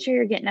making sure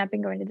you're getting up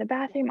and going to the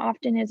bathroom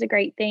often is a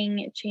great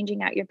thing,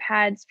 changing out your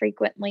pads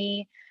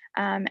frequently.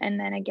 And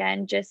then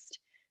again, just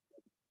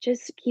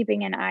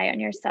keeping an eye on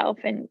yourself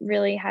and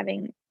really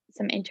having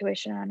some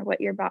intuition on what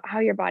how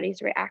your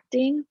body's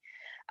reacting.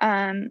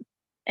 Um,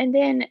 and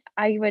then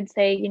I would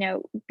say,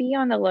 be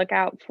on the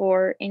lookout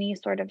for any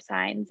sort of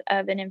signs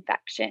of an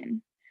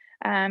infection.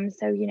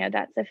 So,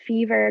 that's a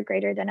fever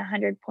greater than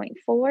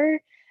 100.4.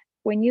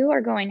 When you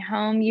are going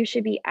home, you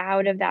should be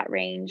out of that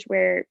range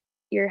where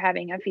you're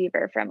having a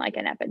fever from like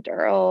an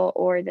epidural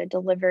or the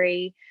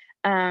delivery,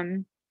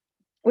 um,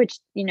 which,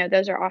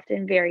 those are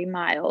often very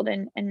mild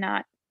and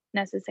not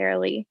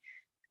necessarily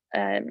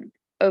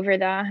over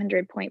the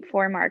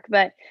 100.4 mark.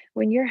 But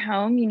when you're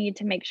home, you need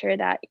to make sure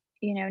that,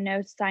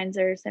 no signs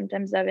or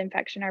symptoms of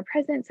infection are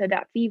present. So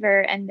that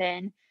fever, and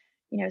then,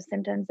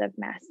 symptoms of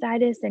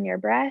mastitis in your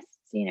breasts,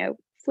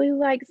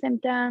 flu-like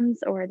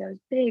symptoms, or those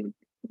big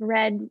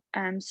red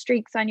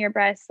streaks on your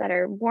breasts that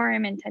are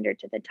warm and tender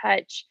to the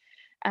touch,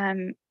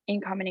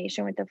 in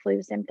combination with the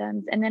flu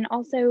symptoms. And then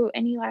also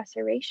any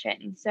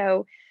laceration.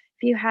 So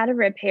if you had a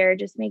repair,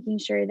 just making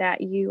sure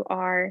that you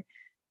are,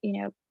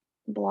 you know,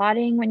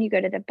 blotting when you go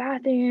to the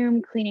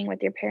bathroom, cleaning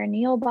with your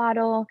perineal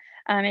bottle,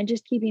 and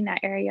just keeping that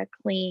area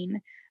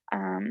clean.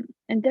 And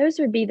those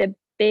would be the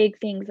big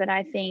things that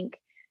I think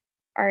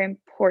are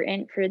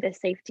important for the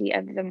safety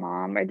of the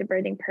mom or the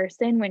birthing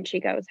person when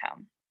she goes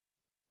home.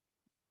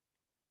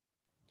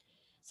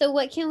 So,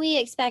 what can we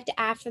expect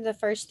after the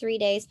first 3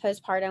 days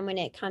postpartum when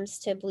it comes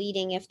to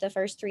bleeding? If the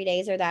first 3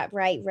 days are that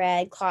bright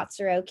red,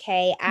 clots are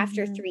okay.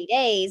 After Mhm. 3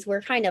 days,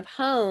 we're kind of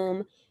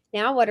home.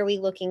 Now, what are we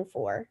looking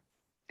for?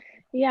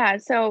 Yeah,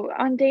 so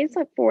on days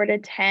like 4 to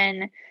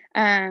 10,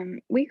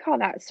 we call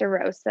that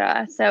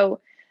serosa. So,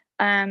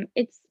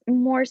 it's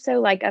more so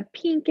like a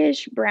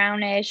pinkish,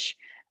 brownish,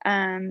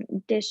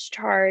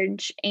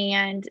 discharge,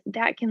 and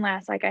that can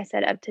last, like I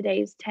said, up to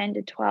days 10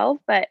 to 12.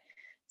 But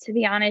to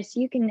be honest,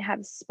 you can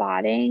have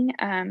spotting,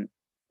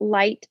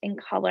 light in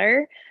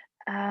color,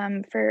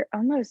 for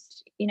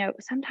almost,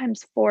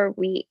 sometimes 4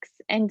 weeks.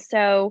 And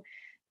so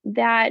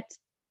that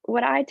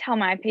what I tell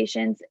my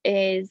patients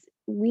is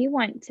we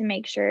want to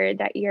make sure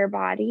that your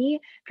body,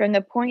 from the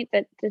point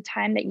that the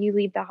time that you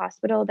leave the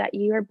hospital, that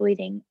you are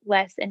bleeding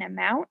less in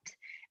amount,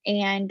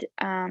 and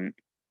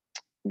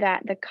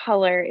that the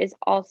color is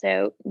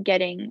also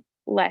getting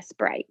less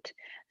bright.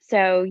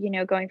 So,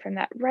 going from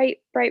that bright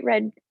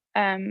red,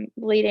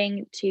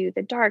 bleeding, to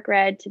the dark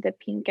red, to the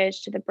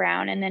pinkish, to the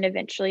brown, and then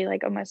eventually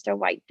like almost a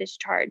white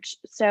discharge.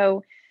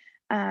 So,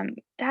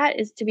 that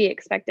is to be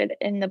expected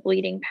in the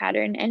bleeding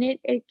pattern. And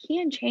it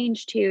can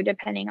change too,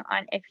 depending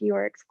on if you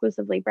are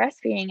exclusively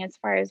breastfeeding as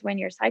far as when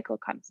your cycle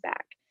comes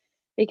back.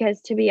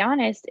 Because to be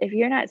honest, if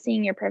you're not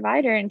seeing your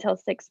provider until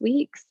 6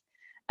 weeks,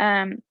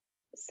 um,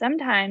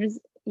 sometimes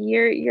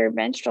your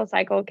menstrual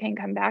cycle can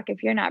come back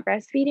if you're not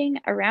breastfeeding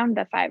around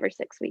the 5 or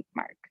 6 week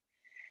mark.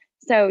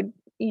 So,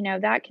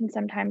 that can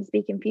sometimes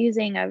be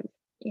confusing of,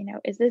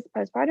 is this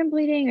postpartum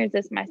bleeding or is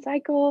this my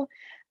cycle?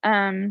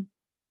 Um,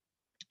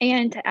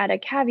 and to add a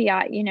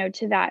caveat,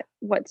 to that,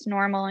 what's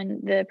normal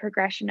in the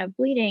progression of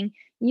bleeding,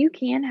 you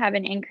can have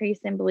an increase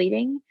in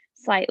bleeding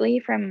slightly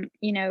from,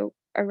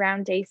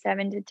 around day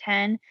 7 to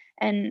 10.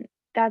 And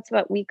that's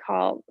what we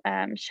call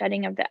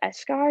shedding of the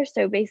eschar.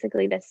 So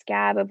basically, the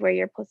scab of where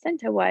your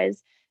placenta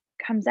was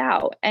comes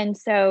out. And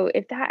so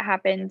if that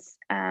happens,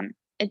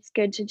 it's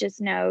good to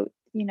just know,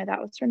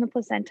 that was from the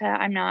placenta.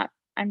 I'm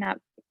not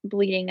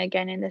bleeding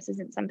again, and this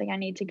isn't something I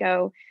need to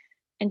go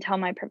and tell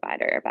my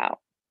provider about.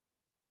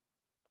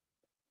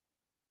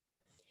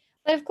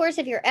 But of course,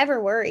 if you're ever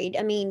worried,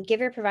 I mean, give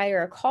your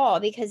provider a call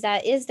because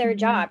that is their Mhm.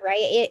 job,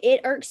 right?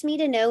 It irks me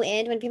to no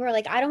end when people are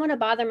like, I don't want to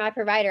bother my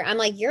provider. I'm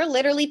like, you're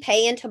literally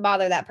paying to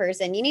bother that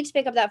person. You need to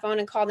pick up that phone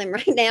and call them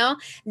right now.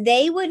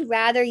 They would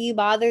rather you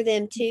bother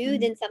them too Mhm.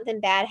 than something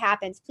bad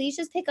happens. Please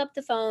just pick up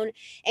the phone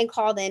and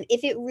call them.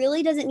 If it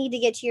really doesn't need to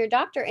get to your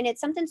doctor and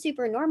it's something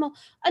super normal,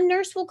 a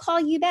nurse will call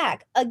you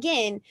back.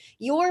 Again,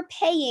 you're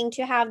paying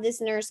to have this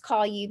nurse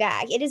call you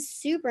back. It is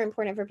super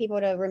important for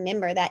people to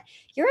remember that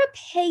you're a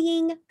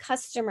paying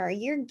customer.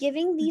 You're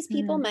giving these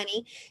people Mhm.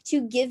 money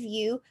to give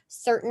you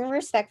certain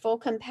respectful,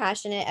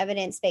 compassionate,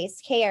 evidence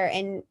based care.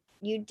 And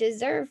you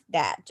deserve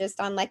that just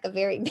on like a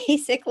very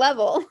basic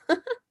level.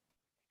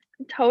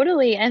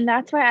 Totally, and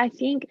that's why I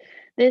think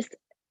this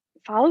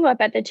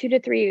follow-up at the 2 to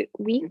 3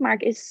 week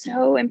mark is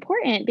so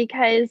important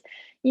because,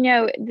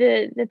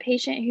 the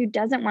patient who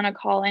doesn't wanna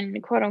call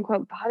and quote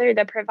unquote "bother"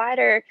 the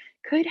provider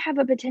could have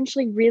a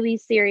potentially really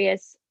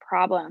serious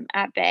problem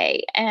at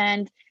bay.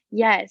 And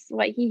yes,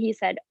 what he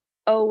said,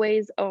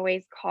 always,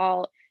 always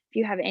call if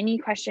you have any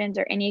questions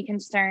or any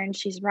concerns.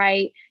 She's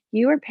right.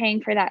 You are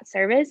paying for that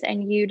service,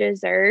 and you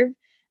deserve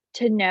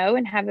to know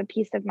and have a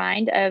peace of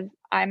mind of,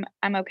 I'm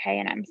okay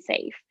and I'm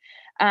safe."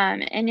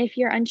 And if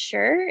you're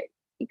unsure,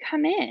 you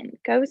come in,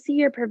 go see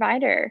your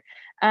provider.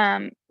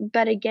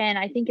 But again,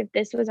 I think if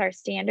this was our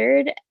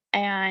standard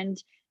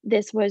and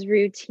this was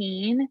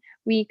routine,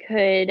 we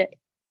could,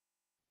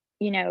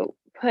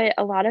 put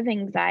a lot of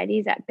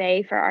anxieties at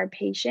bay for our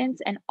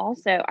patients, and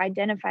also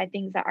identify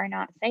things that are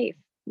not safe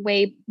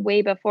way,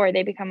 way before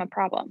they become a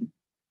problem.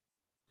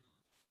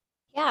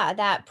 Yeah,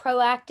 that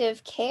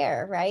proactive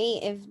care, right?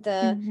 If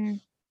Hmm.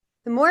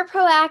 the more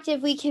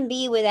proactive we can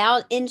be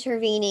without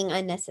intervening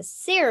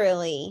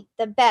unnecessarily,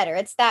 the better.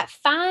 It's that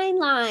fine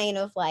line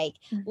of like,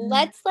 Hmm.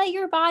 let's let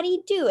your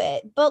body do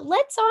it, but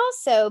let's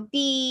also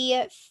be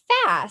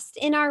fast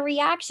in our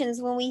reactions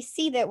when we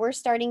see that we're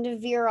starting to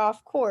veer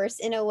off course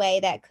in a way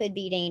that could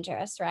be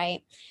dangerous,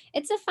 right?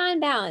 It's a fine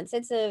balance.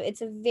 It's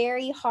a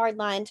very hard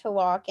line to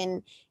walk.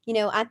 And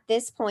at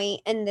this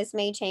point, and this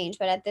may change,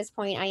 but at this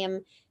point, I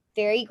am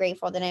very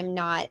grateful that I'm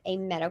not a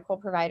medical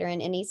provider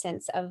in any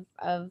sense of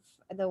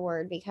the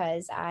word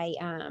because I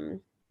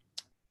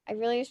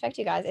really respect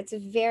you guys. It's a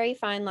very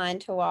fine line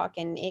to walk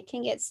and it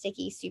can get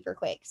sticky super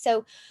quick. So,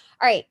 all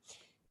right,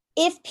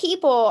 if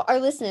people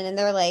are listening and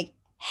they're like,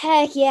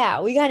 heck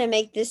yeah, we got to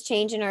make this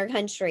change in our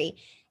country.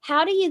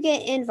 How do you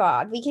get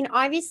involved? We can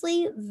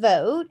obviously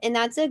vote, and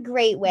that's a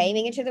great way,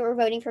 making sure that we're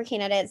voting for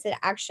candidates that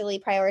actually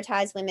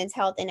prioritize women's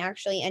health and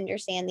actually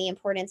understand the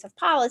importance of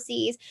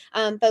policies,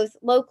 both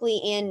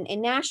locally and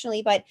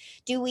nationally. But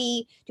do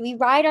we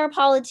ride our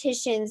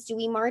politicians? Do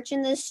we march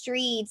in the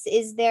streets?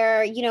 Is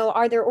there,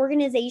 are there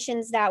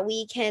organizations that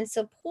we can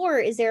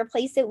support? Is there a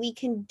place that we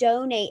can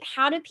donate?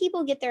 How do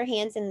people get their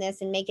hands in this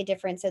and make a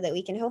difference so that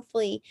we can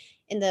hopefully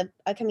in the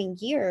upcoming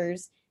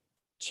years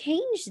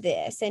change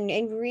this and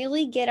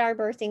really get our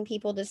birthing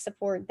people to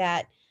support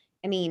that?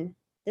 I mean,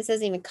 this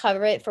doesn't even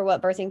cover it for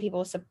what birthing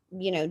people,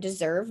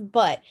 deserve,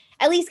 but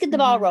at least get the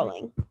ball Mhm.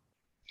 rolling.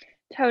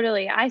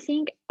 Totally. I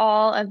think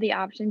all of the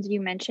options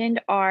you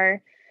mentioned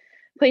are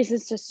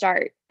places to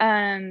start.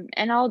 And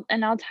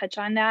I'll touch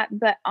on that,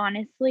 but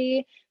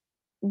honestly,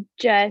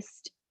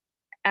 just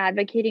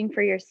advocating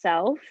for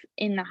yourself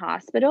in the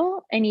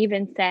hospital and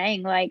even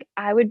saying like,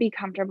 I would be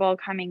comfortable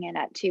coming in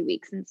at 2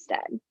 weeks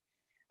instead.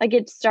 Like,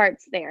 it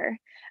starts there.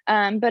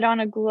 But on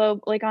a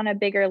like, on a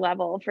bigger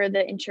level for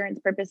the insurance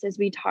purposes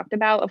we talked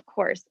about, of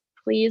course,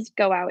 please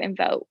go out and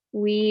vote.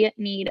 We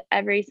need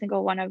every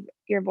single one of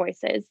your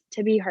voices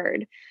to be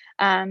heard,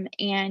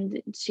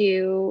 and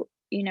to,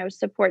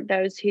 support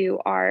those who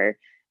are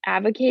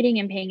advocating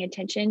and paying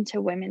attention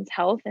to women's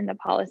health and the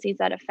policies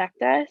that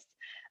affect us.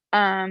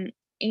 Um,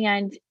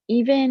 and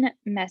even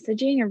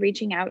messaging or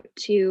reaching out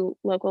to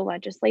local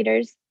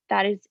legislators,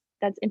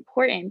 that's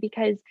important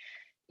because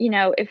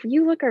if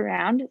you look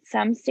around,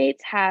 some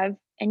states have,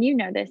 and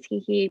this,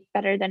 he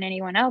better than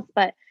anyone else,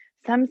 but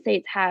some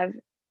states have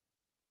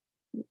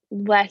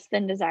less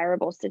than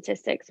desirable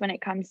statistics when it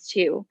comes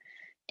to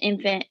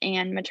infant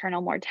and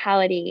maternal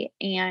mortality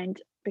and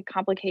the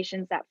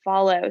complications that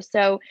follow.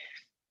 So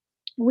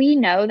we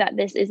know that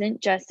this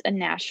isn't just a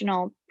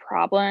national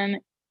problem,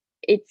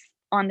 it's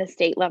on the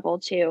state level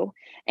too.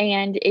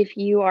 And if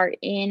you are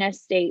in a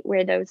state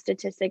where those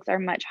statistics are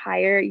much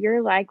higher,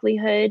 your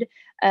likelihood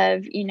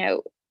of,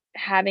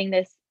 having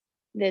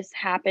this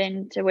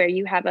happen to where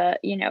you have a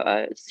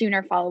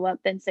sooner follow-up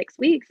than 6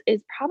 weeks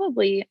is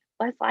probably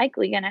less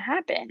likely going to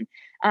happen,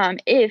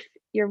 if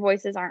your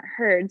voices aren't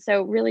heard.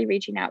 So really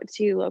reaching out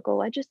to local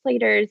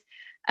legislators,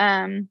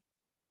 um,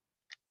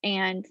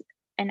 and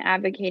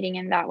advocating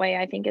in that way,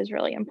 I think is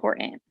really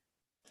important.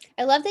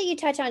 I love that you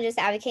touch on just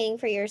advocating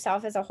for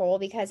yourself as a whole,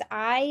 because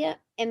I'm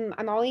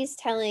always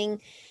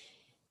telling,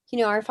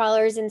 our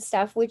followers and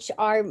stuff, which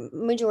are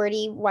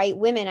majority white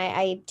women,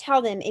 I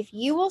tell them, if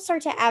you will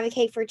start to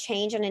advocate for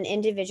change on an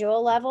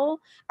individual level,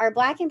 our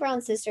Black and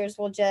brown sisters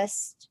will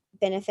just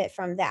benefit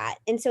from that.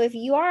 And so if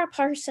you are a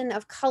person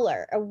of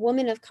color, a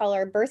woman of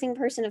color, birthing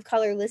person of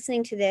color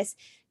listening to this,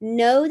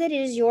 know that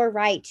it is your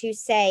right to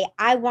say,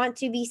 I want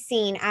to be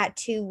seen at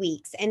 2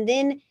 weeks, and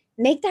then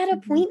make that Mhm.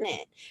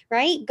 appointment,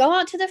 right? Go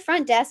out to the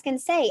front desk and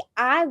say,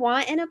 I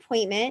want an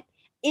appointment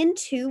in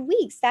 2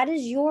 weeks. That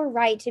is your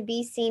right to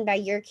be seen by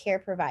your care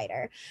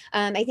provider.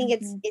 I think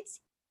it's Mhm. it's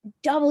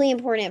doubly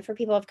important for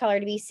people of color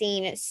to be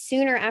seen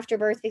sooner after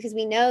birth, because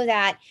we know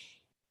that,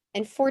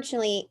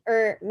 unfortunately,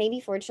 or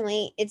maybe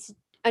fortunately, it's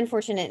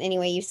unfortunate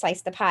anyway you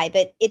slice the pie,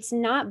 but it's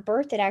not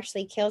birth that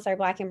actually kills our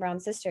Black and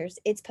brown sisters.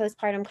 It's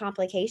postpartum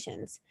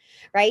complications,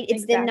 right?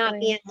 It's them not Exactly.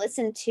 being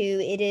listened to.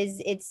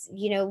 It's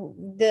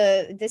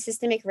the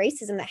systemic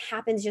racism that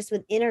happens just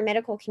within our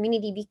medical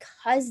community,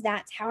 because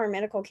that's how our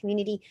medical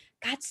community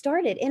got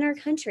started in our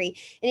country.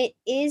 And it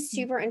is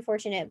super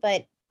unfortunate,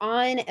 but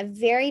on a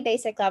very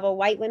basic level,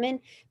 white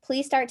women,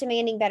 please start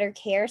demanding better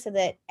care so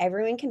that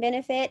everyone can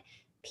benefit.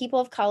 People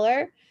of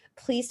color,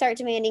 please start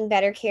demanding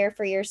better care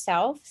for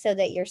yourself so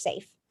that you're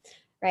safe,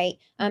 right?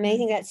 I Mhm.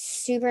 think that's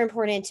super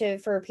important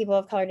for people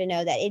of color to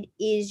know that it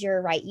is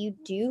your right. You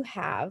do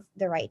have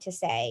the right to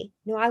say,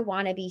 no, I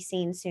want to be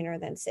seen sooner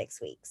than 6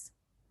 weeks.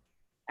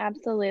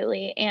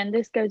 Absolutely. And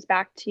this goes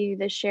back to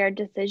the shared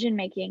decision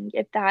making.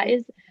 If that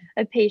is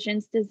a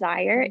patient's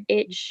desire,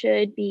 it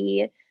should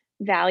be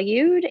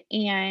valued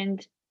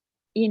and,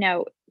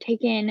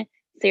 taken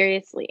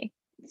seriously.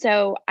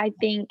 So I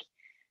think,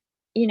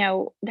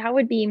 that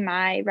would be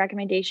my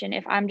recommendation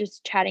if I'm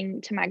just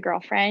chatting to my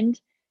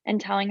girlfriend and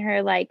telling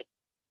her, like,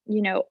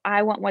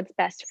 I want what's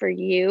best for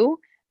you.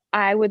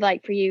 I would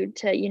like for you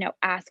to,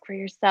 ask for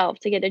yourself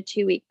to get a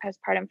 2 week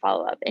postpartum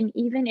follow up. And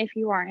even if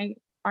you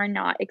are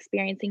not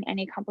experiencing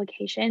any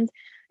complications,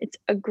 it's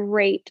a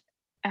great,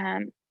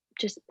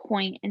 just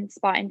point and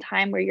spot in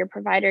time where your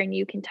provider and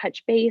you can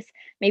touch base,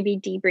 maybe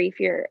debrief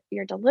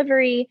your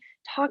delivery,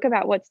 talk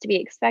about what's to be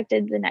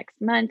expected the next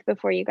month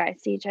before you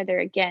guys see each other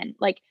again.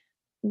 Like,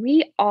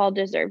 we all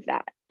deserve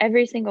that.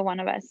 Every single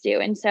one of us do.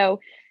 And so,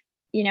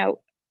 you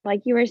know,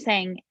 like you were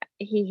saying,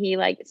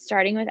 like,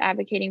 starting with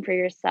advocating for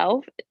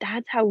yourself,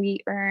 that's how we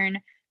earn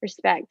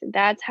respect.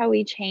 That's how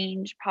we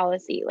change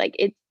policy. Like,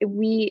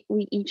 we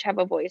each have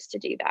a voice to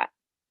do that.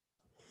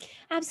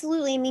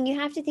 Absolutely. I mean, you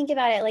have to think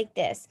about it like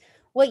this: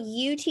 what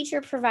you teach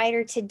your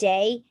provider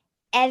today,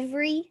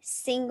 every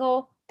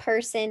single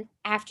person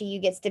after you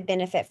gets to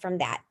benefit from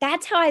that.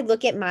 That's how I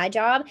look at my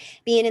job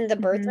being in the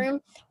birth Mhm.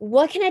 room.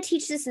 What can I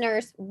teach this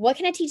nurse? What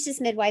can I teach this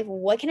midwife?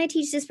 What can I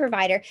teach this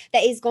provider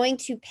that is going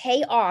to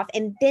pay off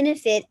and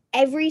benefit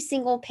every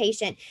single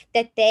patient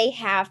that they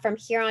have from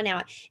here on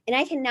out? And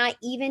I cannot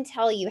even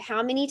tell you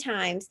how many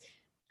times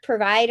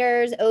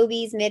providers,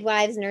 OBs,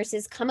 midwives,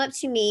 nurses come up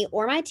to me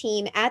or my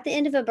team at the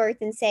end of a birth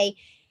and say,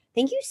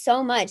 thank you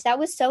so much. That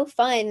was so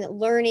fun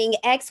learning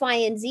X, Y,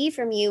 and Z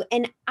from you.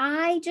 And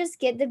I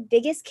just get the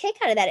biggest kick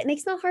out of that. It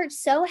makes my heart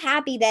so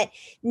happy that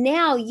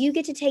now you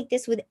get to take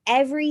this with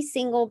every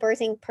single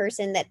birthing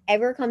person that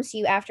ever comes to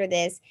you after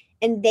this.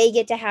 and they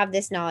get to have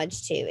this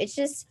knowledge too.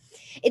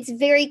 It's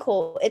very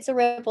cool. It's a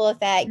ripple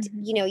effect.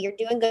 Mhm. You're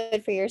doing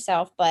good for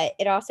yourself, but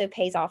it also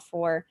pays off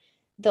for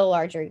the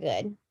larger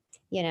good,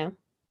 you know?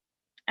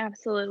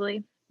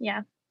 Absolutely.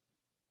 Yeah.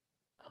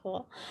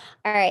 Cool.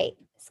 All right,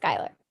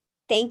 Skylar.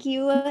 Thank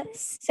you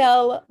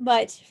so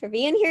much for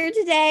being here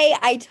today.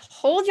 I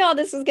told y'all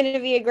this was going to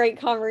be a great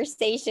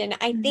conversation.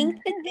 I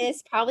think that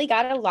this probably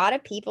got a lot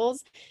of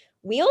people's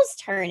wheels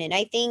turning.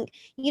 I think,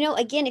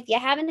 again, if you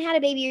haven't had a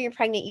baby or you're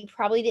pregnant, you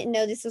probably didn't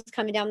know this was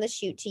coming down the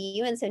chute to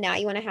you. And so now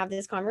you want to have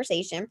this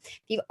conversation.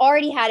 If you've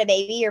already had a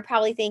baby, you're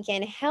probably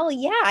thinking, hell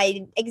yeah,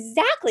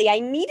 exactly. I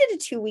needed a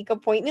 2-week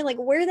appointment. Like,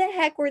 where the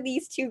heck were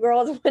these two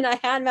girls when I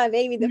had my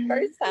baby the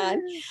first time?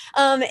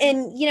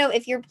 And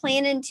if you're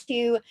planning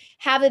to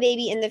have a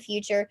baby in the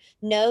future,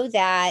 know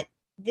that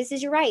this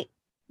is your right.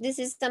 This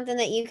is something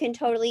that you can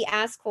totally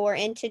ask for,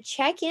 and to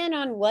check in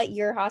on what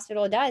your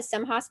hospital does.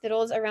 Some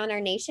hospitals around our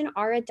nation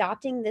are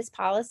adopting this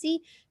policy,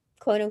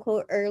 quote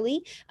unquote,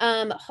 early.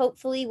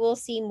 Hopefully we'll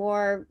see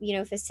more,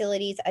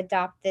 facilities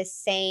adopt this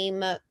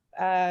same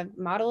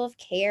model of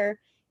care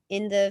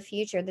in the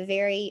future, the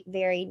very,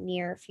 very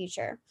near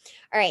future.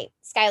 All right,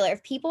 Skylar,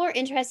 if people are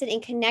interested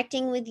in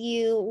connecting with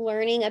you,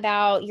 learning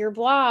about your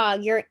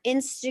blog, your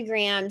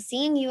Instagram,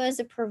 seeing you as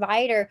a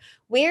provider,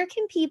 where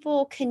can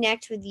people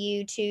connect with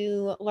you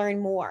to learn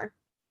more?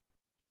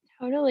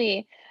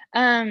 Totally.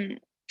 Um,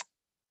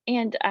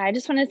 and I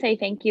just want to say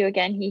thank you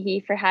again,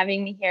 Hee for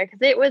having me here,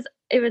 because it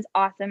was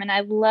awesome, and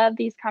I love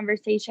these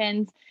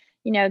conversations.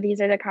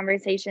 These are the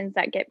conversations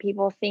that get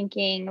people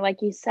thinking,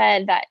 like you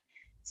said, that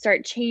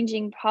start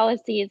changing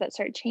policies, that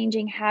start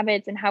changing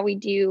habits, and how we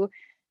do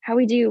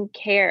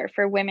care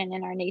for women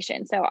in our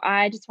nation. So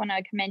I just want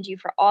to commend you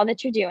for all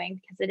that you're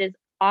doing, because it is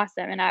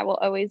awesome, and I will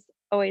always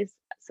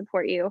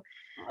support you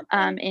Oh,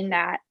 thank in you.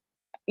 that.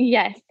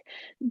 Yes,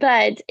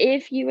 but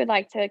if you would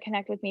like to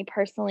connect with me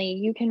personally,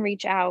 you can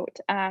reach out.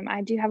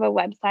 I do have a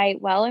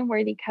website,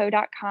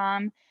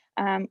 wellandworthyco.com,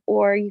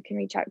 or you can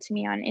reach out to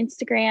me on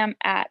Instagram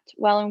at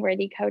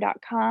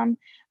wellandworthyco.com.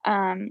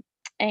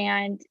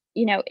 And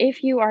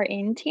if you are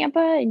in Tampa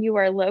and you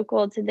are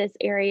local to this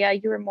area,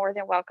 you are more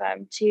than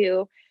welcome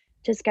to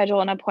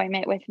schedule an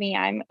appointment with me.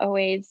 I'm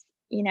always,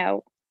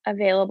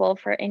 available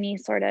for any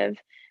sort of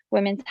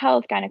women's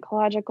health,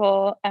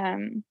 gynecological,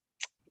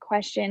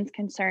 questions,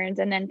 concerns,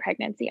 and then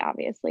pregnancy,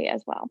 obviously,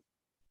 as well.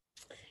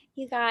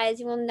 You guys,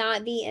 you will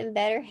not be in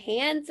better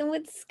hands than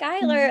with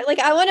Skylar. Like,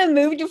 I want to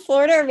move to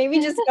Florida, or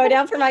maybe just go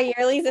down for my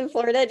yearlies in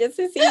Florida just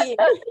to see you.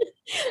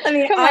 I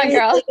mean, Come on,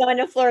 girl. honestly, going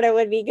to Florida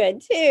would be good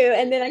too.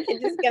 And then I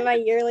could just get my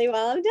yearly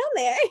while I'm down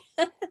there.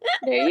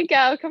 There you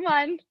go. Come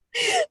on.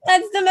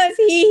 That's the most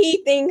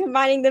hee thing,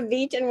 combining the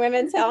beach and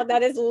women's health.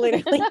 That is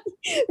literally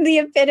the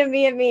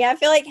epitome of me. I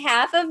feel like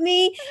half of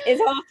me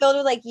is all filled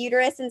with like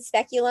uterus and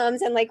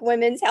speculums and like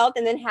women's health.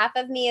 And then half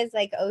of me is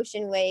like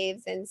ocean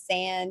waves and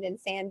sand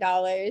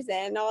dollars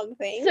and all the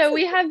things. So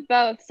we have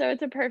both. So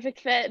it's a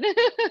perfect fit.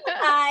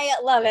 I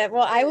love it.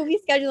 Well, I will be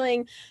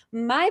scheduling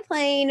my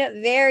plane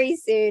very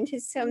soon to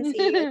come see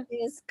you as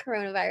soon as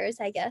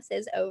coronavirus, I guess,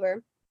 is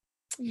over.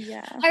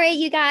 Yeah. All right,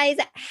 you guys,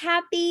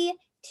 happy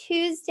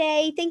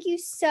Tuesday. Thank you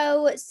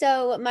so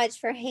much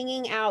for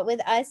hanging out with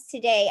us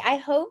today. I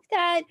hope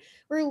that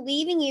we're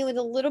leaving you with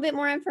a little bit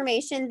more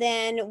information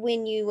than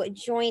when you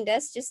joined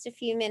us just a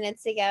few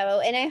minutes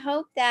ago. And I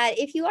hope that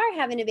if you are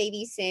having a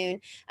baby soon,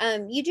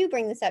 you do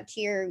bring this up to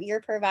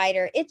your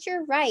provider. It's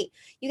your right.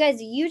 You guys,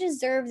 you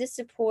deserve the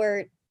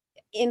support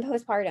in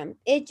postpartum.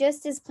 It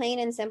just is plain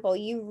and simple.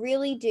 You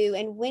really do.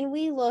 And when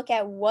we look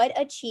at what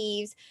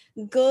achieves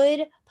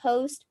good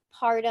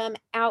postpartum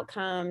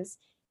outcomes,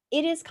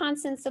 it is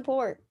constant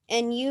support.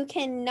 And you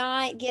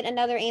cannot get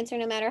another answer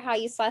no matter how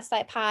you slice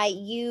that pie.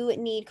 You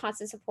need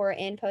constant support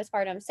in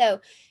postpartum.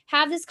 So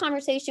have this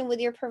conversation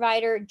with your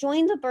provider.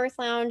 Join the birth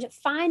lounge.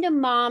 Find a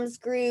mom's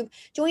group.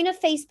 Join a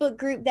Facebook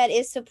group that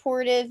is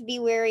supportive. Be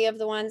wary of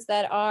the ones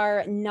that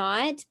are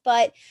not.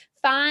 But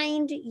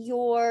find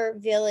your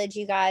village,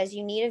 you guys.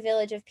 You need a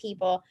village of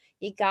people.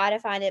 You got to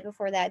find it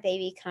before that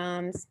baby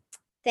comes.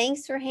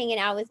 Thanks for hanging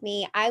out with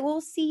me. I will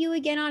see you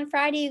again on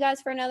Friday, you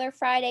guys, for another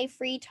Friday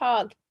free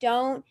talk.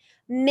 Don't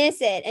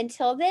miss it.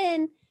 Until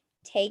then,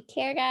 take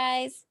care,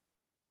 guys.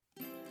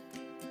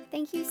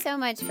 Thank you so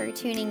much for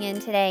tuning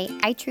in today.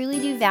 I truly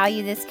do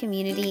value this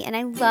community and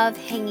I love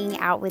hanging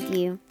out with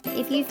you.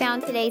 If you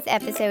found today's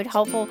episode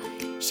helpful,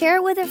 share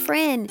it with a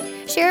friend.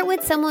 Share it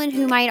with someone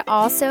who might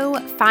also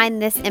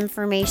find this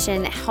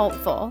information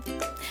helpful.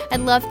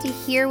 I'd love to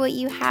hear what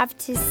you have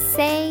to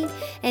say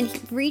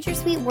and read your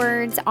sweet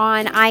words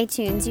on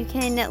iTunes. You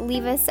can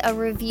leave us a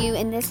review,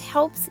 and this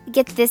helps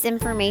get this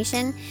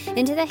information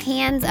into the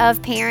hands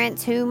of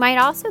parents who might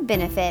also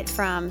benefit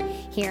from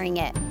hearing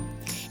it.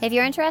 If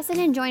you're interested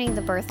in joining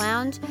the Birth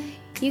Lounge,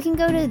 you can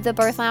go to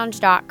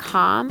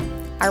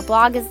thebirthlounge.com. Our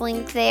blog is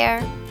linked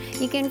there.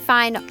 You can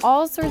find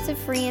all sorts of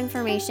free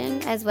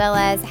information as well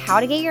as how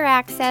to get your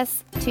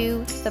access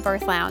to the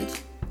Birth Lounge.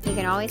 You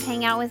can always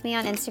hang out with me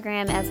on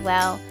Instagram as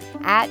well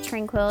at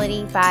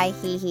Tranquility by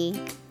Hee.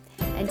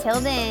 Until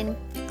then,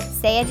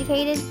 Stay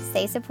educated,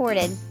 stay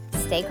supported,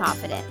 stay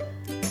confident.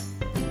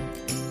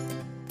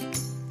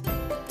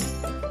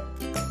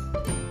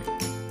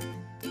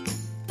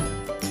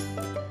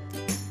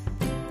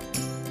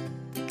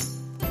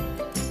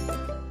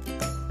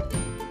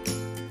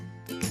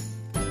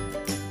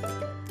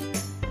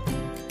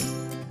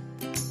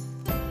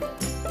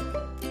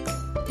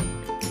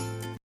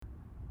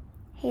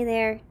 Hey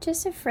there,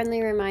 just a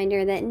friendly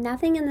reminder that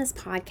nothing in this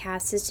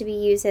podcast is to be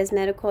used as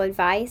medical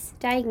advice,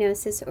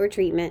 diagnosis, or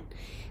treatment.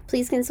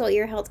 Please consult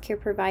your healthcare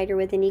provider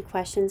with any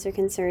questions or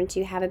concerns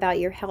you have about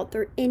your health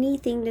or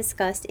anything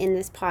discussed in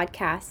this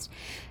podcast.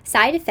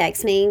 Side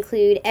effects may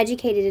include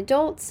educated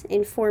adults,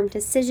 informed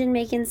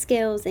decision-making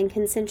skills, and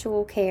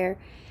consensual care.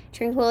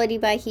 Tranquility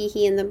by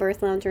Hee and the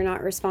Birth Lounge are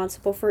not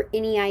responsible for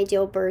any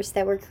ideal births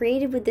that were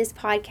created with this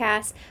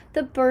podcast.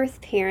 The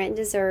birth parent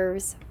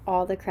deserves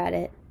all the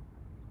credit.